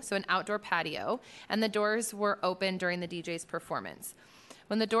patio, so an outdoor patio, and the doors were open during the DJ's performance.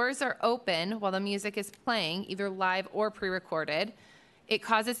 When the doors are open while the music is playing, either live or pre-recorded, it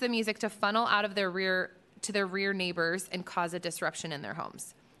causes the music to funnel out of their rear neighbors and cause a disruption in their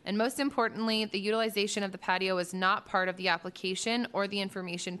homes. And most importantly, the utilization of the patio was not part of the application or the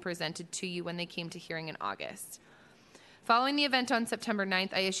information presented to you when they came to hearing in August. Following the event on September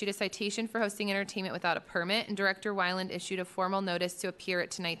 9th, I issued a citation for hosting entertainment without a permit, and Director Weiland issued a formal notice to appear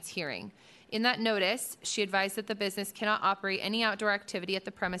at tonight's hearing. In that notice, she advised that the business cannot operate any outdoor activity at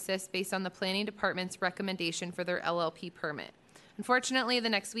the premises based on the Planning Department's recommendation for their LLP permit. Unfortunately, the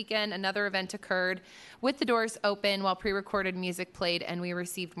next weekend, another event occurred with the doors open while pre-recorded music played, and we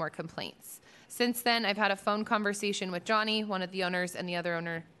received more complaints. Since then, I've had a phone conversation with Johnny, one of the owners, and the other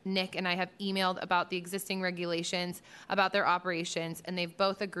owner, Nick, and I have emailed about the existing regulations about their operations, and they've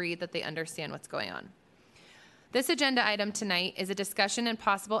both agreed that they understand what's going on. This agenda item tonight is a discussion and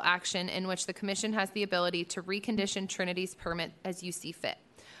possible action in which the Commission has the ability to recondition Trinity's permit as you see fit.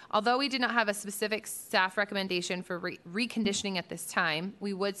 Although we did not have a specific staff recommendation for reconditioning at this time,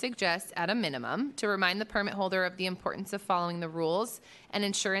 we would suggest, at a minimum, to remind the permit holder of the importance of following the rules and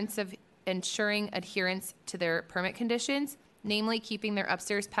ensuring adherence to their permit conditions, namely keeping their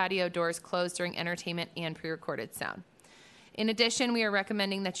upstairs patio doors closed during entertainment and pre-recorded sound. In addition, we are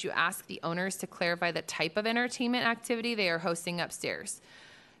recommending that you ask the owners to clarify the type of entertainment activity they are hosting upstairs.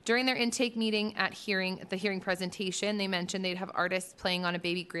 During their intake meeting at the hearing presentation, they mentioned they'd have artists playing on a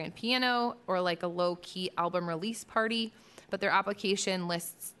baby grand piano or like a low-key album release party, but their application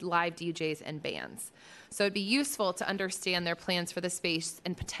lists live DJs and bands. So it'd be useful to understand their plans for the space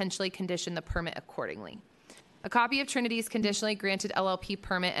and potentially condition the permit accordingly. A copy of Trinity's conditionally granted LLP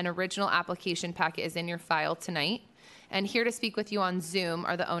permit and original application packet is in your file tonight. And here to speak with you on Zoom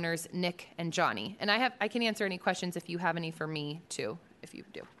are the owners, Nick and Johnny. And I can answer any questions if you have any for me, too, if you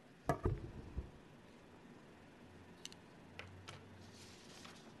do.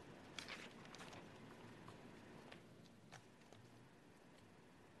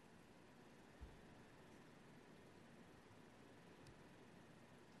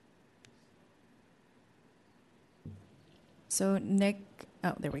 So Nick,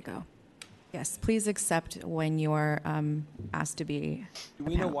 oh, there we go. Yes, please accept when you are asked to be. Do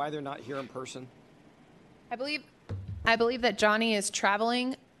we know why they're not here in person? I believe that Johnny is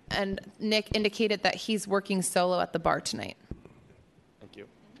traveling, and Nick indicated that he's working solo at the bar tonight. Thank you.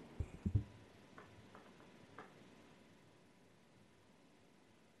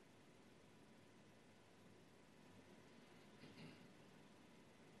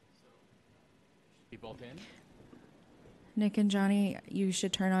 Be both in? Nick and Johnny, you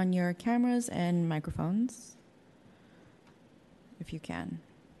should turn on your cameras and microphones, if you can.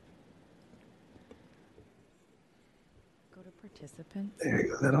 Go to participants. There you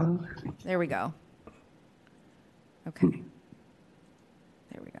go. That on? There we go. Okay.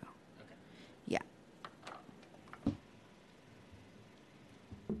 There we go. Okay. Yeah.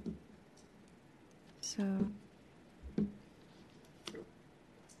 So,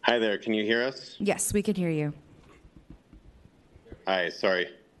 Hi there, can you hear us? yes, we could hear you. Hi, sorry.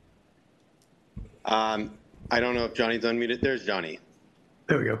 I don't know if Johnny's unmuted. There's Johnny.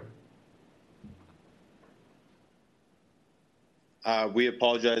 There we go. We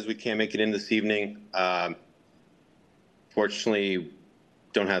apologize, we can't make it in this evening. Fortunately,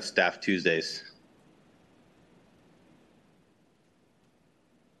 don't have staff Tuesdays.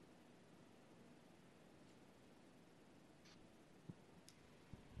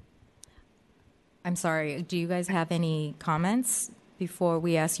 I'm sorry, do you guys have any comments before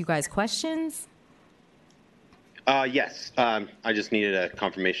we ask you guys questions? Yes. I just needed a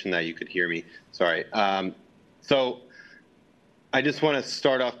confirmation that you could hear me. Sorry. So I just want to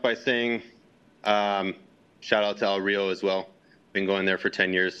start off by saying shout out to El Rio as well. Been going there for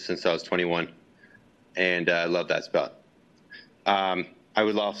 10 years since I was 21, and I love that spot. I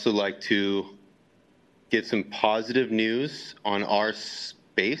would also like to give some positive news on our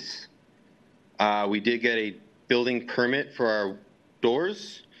space. We did get a building permit for our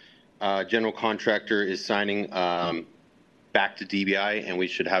doors. General contractor is signing back to DBI, and we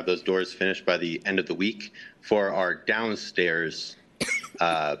should have those doors finished by the end of the week for our downstairs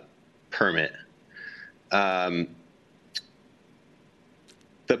permit.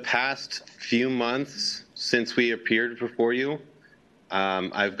 The past few months since we appeared before you,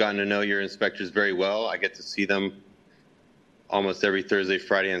 I've gotten to know your inspectors very well. I get to see them almost every Thursday,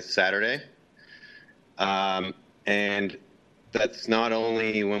 Friday, and Saturday. And that's not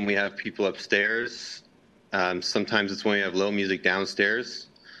only when we have people upstairs. Sometimes it's when we have low music downstairs.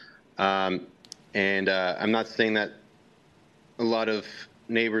 I'm not saying that a lot of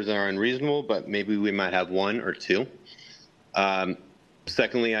neighbors are unreasonable, but maybe we might have one or two.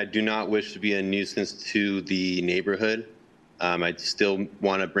 Secondly, I do not wish to be a nuisance to the neighborhood. I still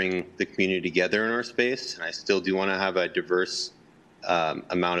want to bring the community together in our space, and I still do want to have a diverse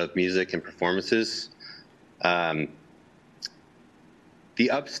amount of music and performances. The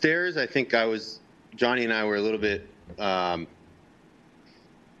upstairs, I think Johnny and I were a little bit, I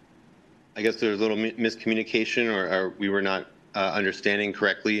guess there was a little miscommunication, or we were not understanding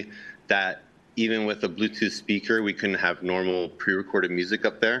correctly that even with a Bluetooth speaker, we couldn't have normal pre-recorded music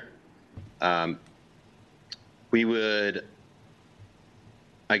up there. We would,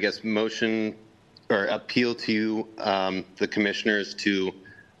 I guess, motion or appeal to the commissioners to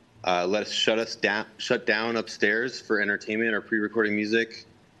let us shut down upstairs for entertainment or pre-recorded music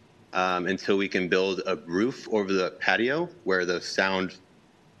until we can build a roof over the patio where the sound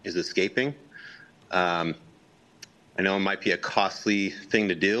is escaping. I know it might be a costly thing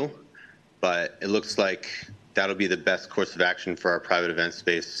to do, but it looks like that'll be the best course of action for our private event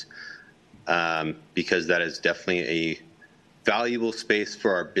space because that is definitely a valuable space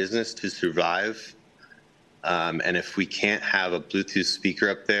for our business to survive. And if we can't have a Bluetooth speaker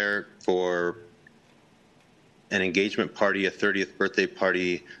up there for an engagement party, a 30th birthday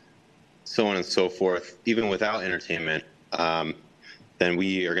party, so on and so forth, even without entertainment, then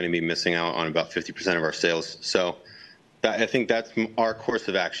we are going to be missing out on about 50% of our sales. So I think that's our course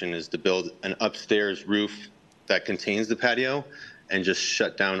of action, is to build an upstairs roof that contains the patio and just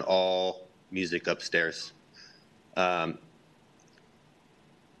shut down all music upstairs. Now,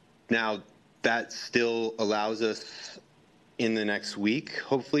 that still allows us in the next week,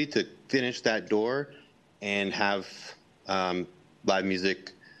 hopefully, to finish that door and have live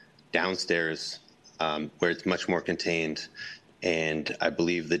music downstairs where it's much more contained. And I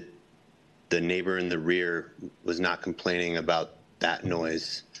believe that the neighbor in the rear was not complaining about that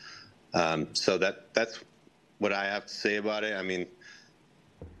noise. So that's what I have to say about it. I mean,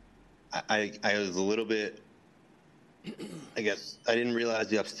 I was a little bit, I guess, I didn't realize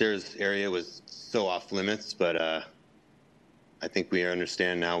the upstairs area was so off limits, but I think we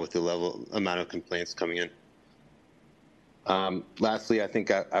understand now with the amount of complaints coming in. Lastly, I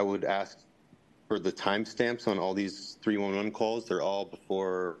think I would ask for the timestamps on all these 311 calls. They're all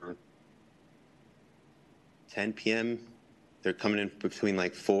before 10 p.m. They're coming in between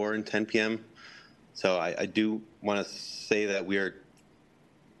like 4 and 10 p.m. So I do want to say that we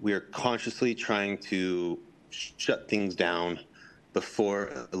are consciously trying to shut things down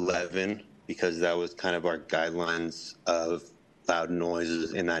before 11 because that was kind of our guidelines of loud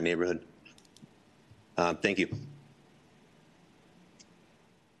noises in that neighborhood. Thank you.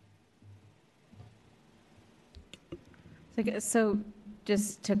 So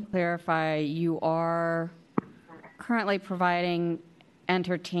just to clarify, you are currently providing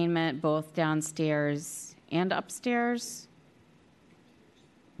entertainment both downstairs and upstairs?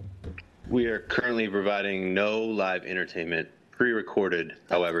 We are currently providing no live entertainment, pre-recorded,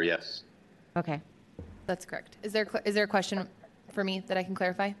 however, yes. Okay. That's correct. Is there a question for me that I can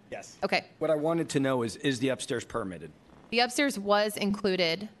clarify? Yes. Okay. What I wanted to know is the upstairs permitted? The upstairs was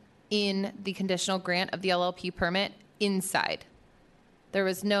included in the conditional grant of the LLP permit inside. There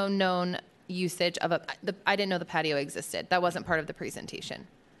was no known usage of I didn't know the patio existed. That wasn't part of the presentation.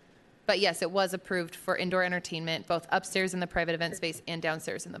 But yes, it was approved for indoor entertainment, both upstairs in the private event space and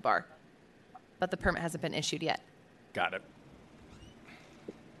downstairs in the bar. But the permit hasn't been issued yet. Got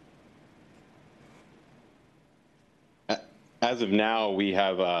it. As of now, we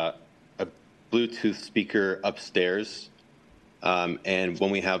have Bluetooth speaker upstairs. And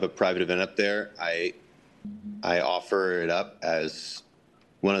when we have a private event up there, I offer it up as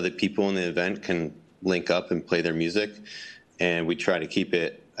one of the people in the event can link up and play their music, and we try to keep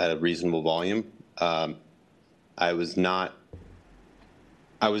it at a reasonable volume. I was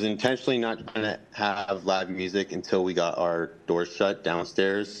intentionally not trying to have live music until we got our doors shut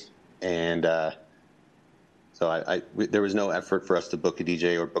downstairs, and so there was no effort for us to book a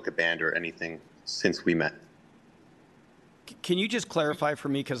DJ or book a band or anything since we met. Can you just clarify for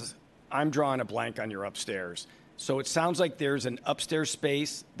me, because I'm drawing a blank on your upstairs. So it sounds like there's an upstairs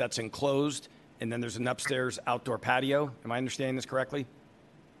space that's enclosed, and then there's an upstairs outdoor patio. Am I understanding this correctly?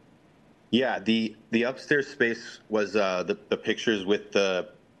 Yeah, the upstairs space was the pictures with the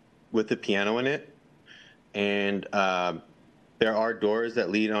piano in it, and there are doors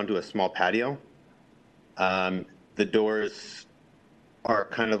that lead onto a small patio. The doors are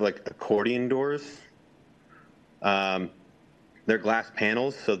kind of like accordion doors. They're glass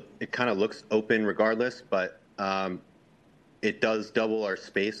panels, so it kind of looks open regardless, but it does double our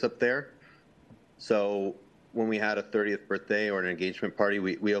space up there. So when we had a 30th birthday or an engagement party,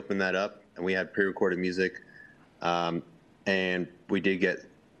 we opened that up and we had pre-recorded music. And we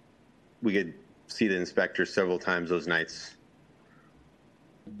could see the inspector several times those nights.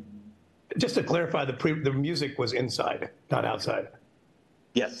 Just to clarify, the music was inside, not outside.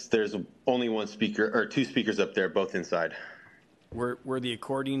 Yes, there's only one speaker or two speakers up there, both inside. Were the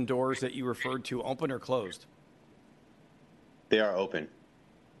accordion doors that you referred to open or closed? They are open.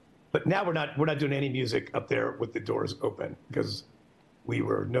 But now we're not doing any music up there with the doors open, because we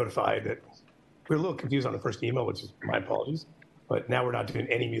were notified that we were a little confused on the first email, which is my apologies. But now we're not doing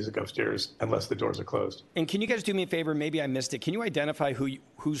any music upstairs unless the doors are closed. And can you guys do me a favor? Maybe I missed it. Can you identify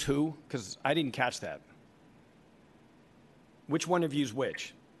who's who? Because I didn't catch that. Which one of you's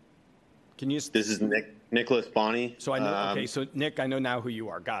which? Can you? This is Nicholas Bonney. So I know. Okay, so Nick, I know now who you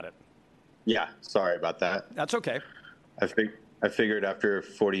are. Got it. Yeah, sorry about that. That's okay. I figured after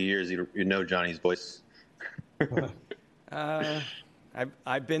 40 years you know Johnny's voice.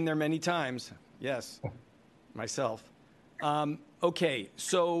 I've been there many times. Yes, myself. Okay,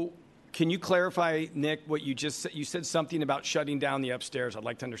 so can you clarify, Nick, what you just said? You said something about shutting down the upstairs. I'd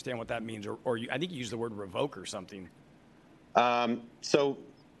like to understand what that means, or I think you used the word revoke or something. So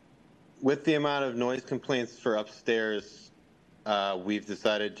with the amount of noise complaints for upstairs, we've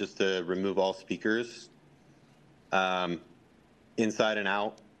decided just to remove all speakers, inside and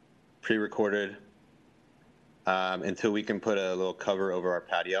out, pre-recorded, until we can put a little cover over our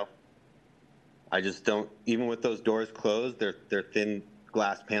patio. I just don't, even with those doors closed, they're thin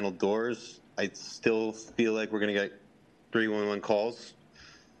glass panel doors. I still feel like we're going to get 311 calls.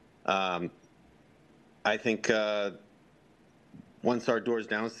 I think once our doors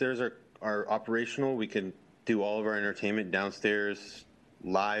downstairs are operational, we can do all of our entertainment downstairs,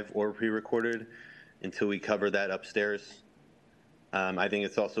 live or pre-recorded, until we cover that upstairs. I think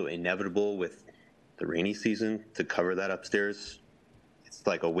it's also inevitable with the rainy season to cover that upstairs. It's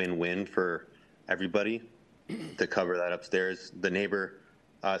like a win-win for everybody to cover that upstairs, the neighbor,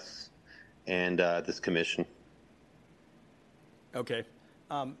 us, and this commission. Okay.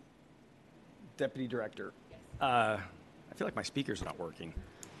 Deputy Director, I feel like my speaker's not working.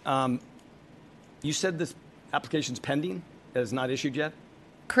 You said this application's pending? It is not issued yet?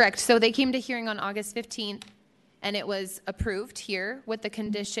 Correct. So they came to hearing on August 15th, and it was approved here with the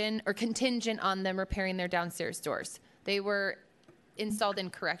condition or contingent on them repairing their downstairs doors. They were installed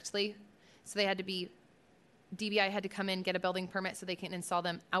incorrectly, so they had to be, DBI had to come in, get a building permit so they can install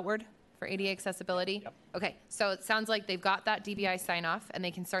them outward for ADA accessibility. Yep. Okay, so it sounds like they've got that DBI sign off and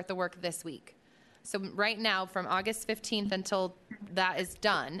they can start the work this week. So right now, from August 15th until that is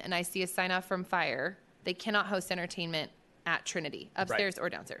done, and I see a sign off from fire, they cannot host entertainment at Trinity, upstairs or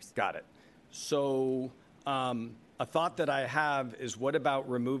downstairs. Got it. So a thought that I have is, what about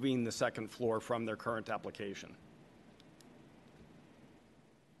removing the second floor from their current application?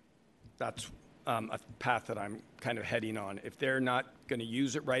 That's a path that I'm kind of heading on. If they're not going to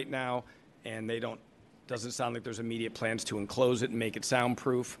use it right now, and doesn't sound like there's immediate plans to enclose it and make it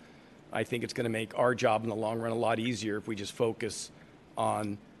soundproof, I think it's going to make our job in the long run a lot easier if we just focus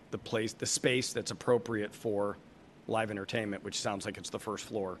on the space that's appropriate for live entertainment, which sounds like it's the first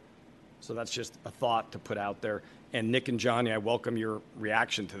floor. So that's just a thought to put out there. And Nick and Johnny, I welcome your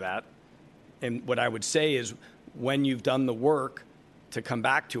reaction to that. And what I would say is, when you've done the work to come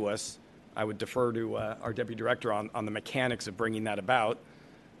back to us, I would defer to our Deputy Director on the mechanics of bringing that about.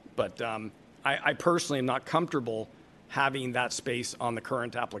 But I personally am not comfortable having that space on the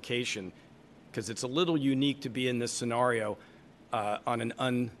current application, because it's a little unique to be in this scenario on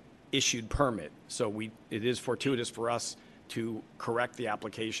an issued permit. So it is fortuitous for us to correct the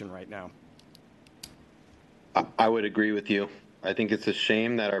application right now. I would agree with you. I think it's a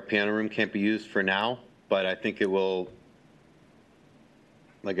shame that our piano room can't be used for now, but I think it will,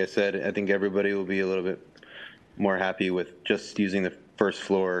 like I said, I think everybody will be a little bit more happy with just using the first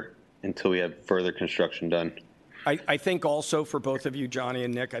floor until we have further construction done. I think also for both of you, Johnny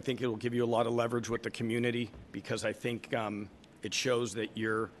and Nick, I think it'll give you a lot of leverage with the community, because I think it shows that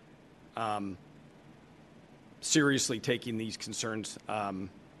you're seriously taking these concerns to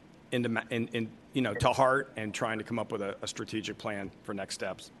heart and trying to come up with a strategic plan for next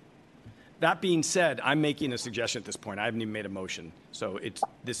steps. That being said, I'm making a suggestion at this point. I haven't even made a motion, so it's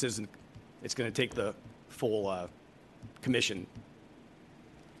going to take the full commission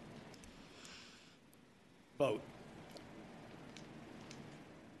vote.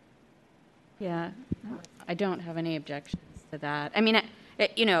 Yeah, I don't have any objections to that. I mean,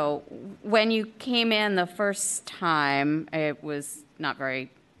 when you came in the first time, it was not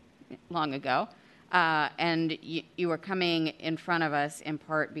very long ago, and you were coming in front of us in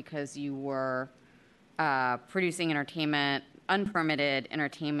part because you were producing entertainment, unpermitted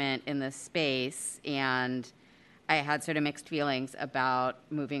entertainment in this space, and I had sort of mixed feelings about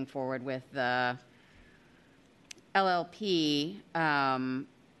moving forward with the LLP.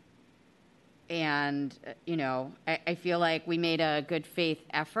 And, I feel like we made a good faith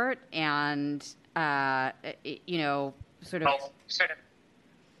effort and, sort of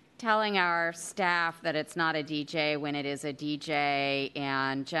telling our staff that it's not a DJ when it is a DJ,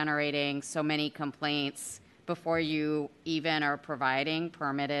 and generating so many complaints before you even are providing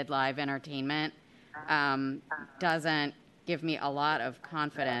permitted live entertainment doesn't give me a lot of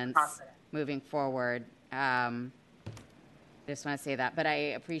confidence moving forward. Just want to say that, but I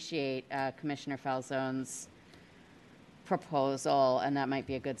appreciate Commissioner Falzone's proposal, and that might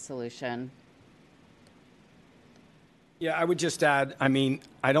be a good solution. Yeah, I would just add,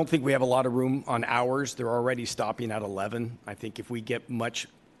 I don't think we have a lot of room on hours. They're already stopping at 11. I think if we get much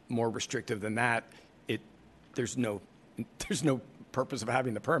more restrictive than that, there's no purpose of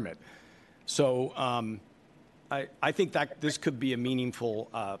having the permit. So I think that this could be a meaningful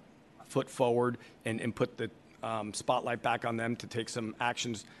foot forward and put the spotlight back on them to take some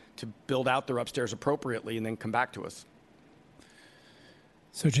actions to build out their upstairs appropriately and then come back to us.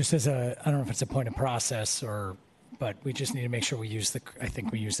 So just as I don't know if it's a point of process but we just need to make sure we use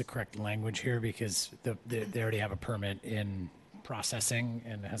the correct language here, because they already have a permit in processing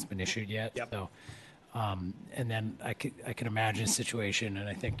and it hasn't been issued yet. Yep. So, and then I can imagine a situation, and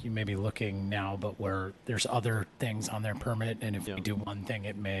I think you may be looking now, but where there's other things on their permit, and if we do one thing,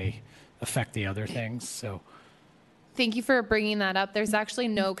 it may affect the other things. So. Thank you for bringing that up. There's actually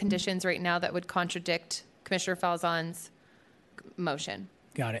no conditions right now that would contradict Commissioner Falzone's motion.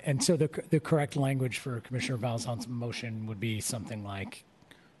 Got it. And so the correct language for Commissioner Falzone's motion would be something like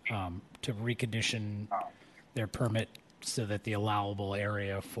to recondition their permit so that the allowable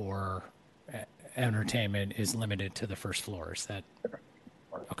area for entertainment is limited to the first floor. Is that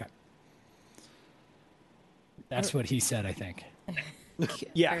okay? That's what he said, I think.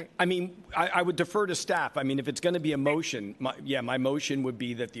 Yeah, I would defer to staff. If it's going to be a motion, my motion would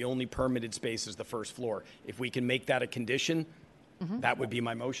be that the only permitted space is the first floor. If we can make that a condition, that would be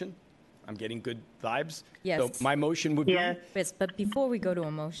my motion. I'm getting good vibes. Yes. So my motion would be. Yes, but before we go to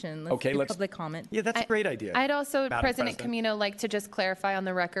a motion, let's do public comment. Yeah, that's a great idea. I'd also, Madam President Camino, like to just clarify on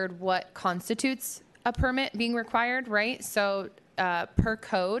the record what constitutes a permit being required, right? So per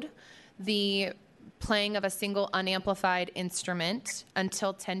code, the playing of a single unamplified instrument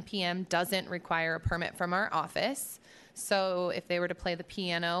until 10 p.m. doesn't require a permit from our office. So if they were to play the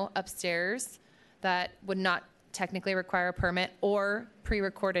piano upstairs, that would not technically require a permit, or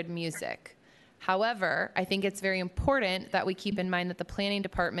pre-recorded music. However, I think it's very important that we keep in mind that the planning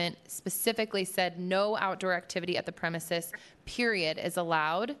department specifically said no outdoor activity at the premises, period, is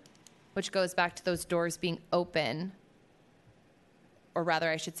allowed, which goes back to those doors being open, or rather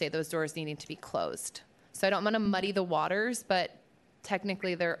I should say those doors needing to be closed. So I don't want to muddy the waters, but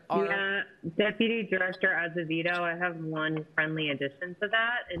technically there are... Yeah, Deputy Director Azevedo, I have one friendly addition to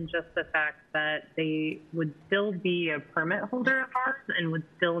that, and just the fact that they would still be a permit holder of ours and would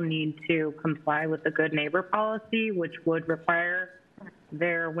still need to comply with the good neighbor policy, which would require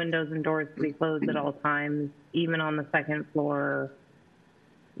their windows and doors to be closed at all times, even on the second floor,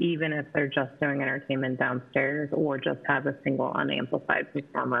 even if they're just doing entertainment downstairs or just have a single unamplified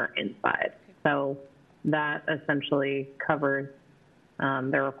performer inside. So that essentially covers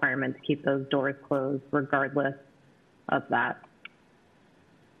their requirement to keep those doors closed regardless of that.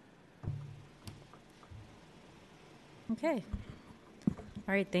 Okay. All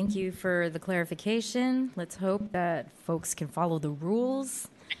All right, thank you for the clarification. Let's hope that folks can follow the rules.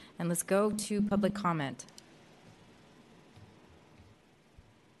 And let's go to public comment.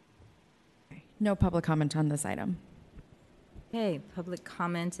 No public comment on this item. Okay, public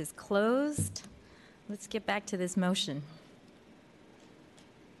comment is closed. Let's get back to this motion.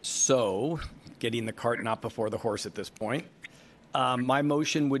 So, getting the cart not before the horse at this point, my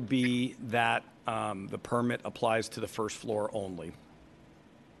motion would be that the permit applies to the first floor only.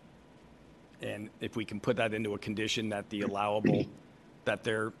 And if we can put that into a condition that the allowable, that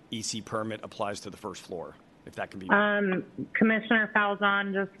their EC permit applies to the first floor, if that can be. Commissioner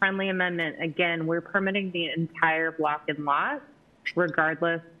Falzon, just friendly amendment. Again, we're permitting the entire block and lot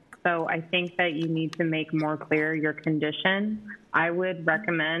regardless. So I think that you need to make more clear your condition. I would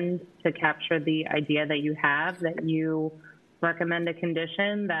recommend, to capture the idea that you have, that you recommend a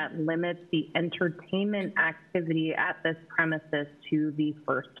condition that limits the entertainment activity at this premises to the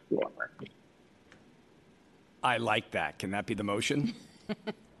first floor. I like that. Can that be the motion?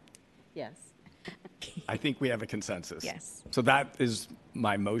 Yes. I think we have a consensus. Yes. So that is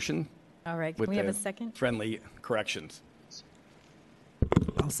my motion. All right, can with we have the a second? Friendly corrections.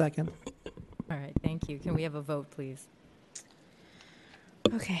 I'll second. All right, thank you. Can we have a vote, please?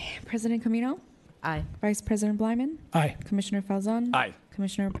 Okay, President Camino? Aye. Vice President Blyman? Aye. Commissioner Falzon? Aye.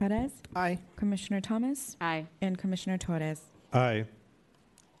 Commissioner Perez? Aye. Commissioner Thomas? Aye. And Commissioner Torres. Aye.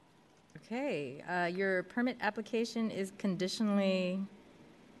 Okay, your permit application is conditionally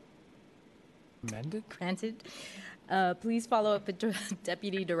Amended? granted. Please follow up with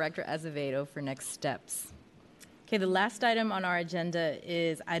Deputy Director Azevedo for next steps. Okay, the last item on our agenda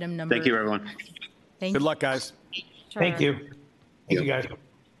is item number. Thank you, everyone. Thank Good you. luck, guys. Thank you. Thank you, guys.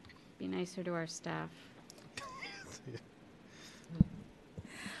 Be nicer to our staff.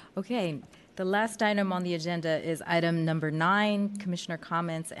 Okay, the last item on the agenda is item number 9, Commissioner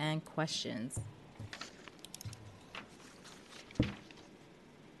comments and questions.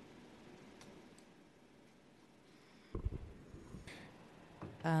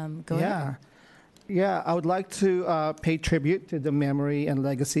 Go ahead. Yeah, I would like to pay tribute to the memory and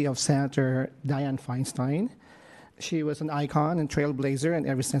legacy of Senator Dianne Feinstein. She was an icon and trailblazer in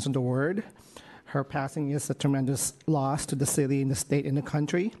every sense of the word. Her passing is a tremendous loss to the city and the state and the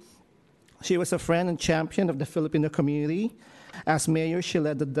country. She was a friend and champion of the Filipino community. As mayor, she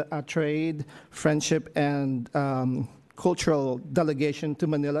led the trade, friendship, and cultural delegation to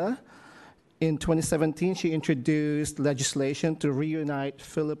Manila. In 2017, she introduced legislation to reunite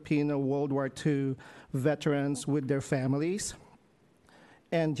Filipino World War II veterans with their families.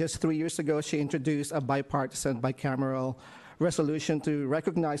 And just 3 years ago, she introduced a bipartisan, bicameral resolution to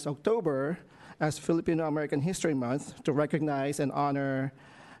recognize October as Filipino American History Month, to recognize and honor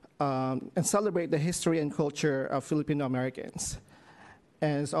and celebrate the history and culture of Filipino Americans.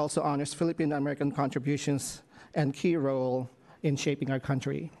 And it also honors Filipino American contributions and key role in shaping our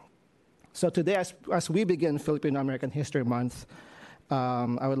country. So today, as we begin Filipino American History Month,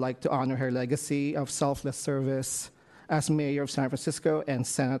 I would like to honor her legacy of selfless service as mayor of San Francisco and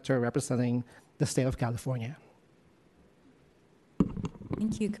senator representing the state of California.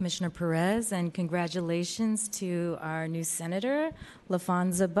 Thank you, Commissioner Perez, and congratulations to our new senator,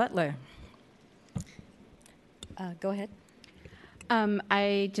 LaFonza Butler. Go ahead.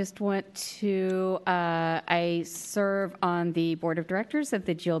 I just want to, I serve on the board of directors of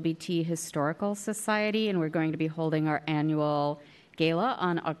the GLBT Historical Society, and we're going to be holding our annual gala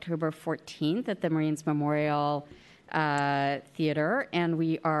on October 14th at the Marines Memorial Theater. And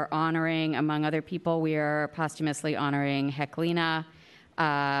we are honoring, among other people, we are posthumously honoring Heklina,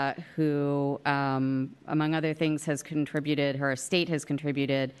 who, among other things, has contributed, her estate has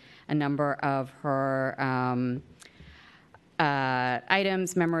contributed a number of her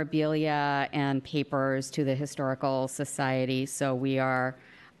items, memorabilia, and papers to the Historical Society. So we are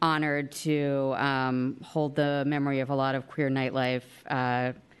honored to hold the memory of a lot of queer nightlife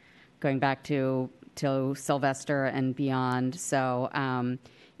going back to Sylvester and beyond. So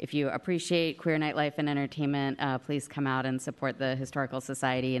if you appreciate queer nightlife and entertainment, please come out and support the Historical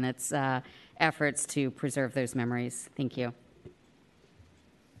Society and its efforts to preserve those memories. Thank you.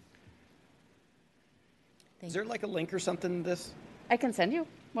 Is there like a link or something to this? I can send you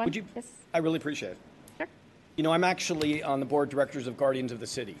one. Would you? Yes. I really appreciate it. Sure. You know, I'm actually on the board of directors of Guardians of the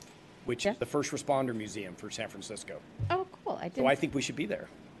City, which is the first responder museum for San Francisco. Oh, cool. I did. So I think we should be there.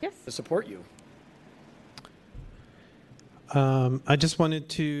 Yes. To support you. I just wanted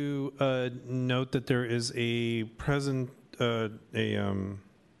to note that there is a presentation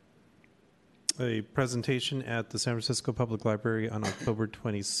at the San Francisco Public Library on October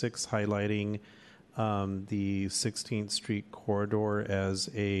 26th highlighting the 16th Street corridor as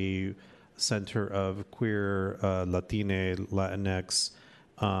a center of queer, Latine, Latinx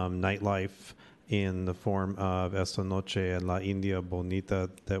nightlife in the form of Esta Noche and La India Bonita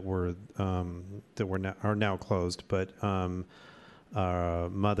that are now closed. But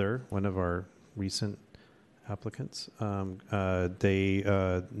Mother, one of our recent applicants, they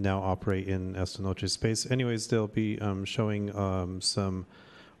now operate in Esta Noche space. Anyways, they'll be showing some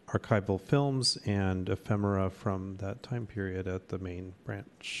archival films and ephemera from that time period at the main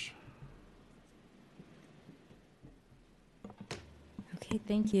branch. Okay,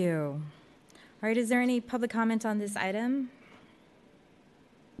 thank you. All right, is there any public comment on this item?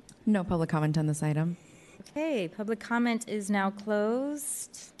 No public comment on this item. Okay, public comment is now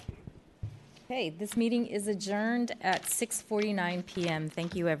closed. Okay, this meeting is adjourned at 6:49 p.m.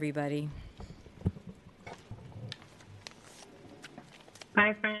 Thank you, everybody.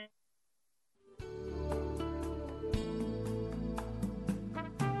 Bye, friends.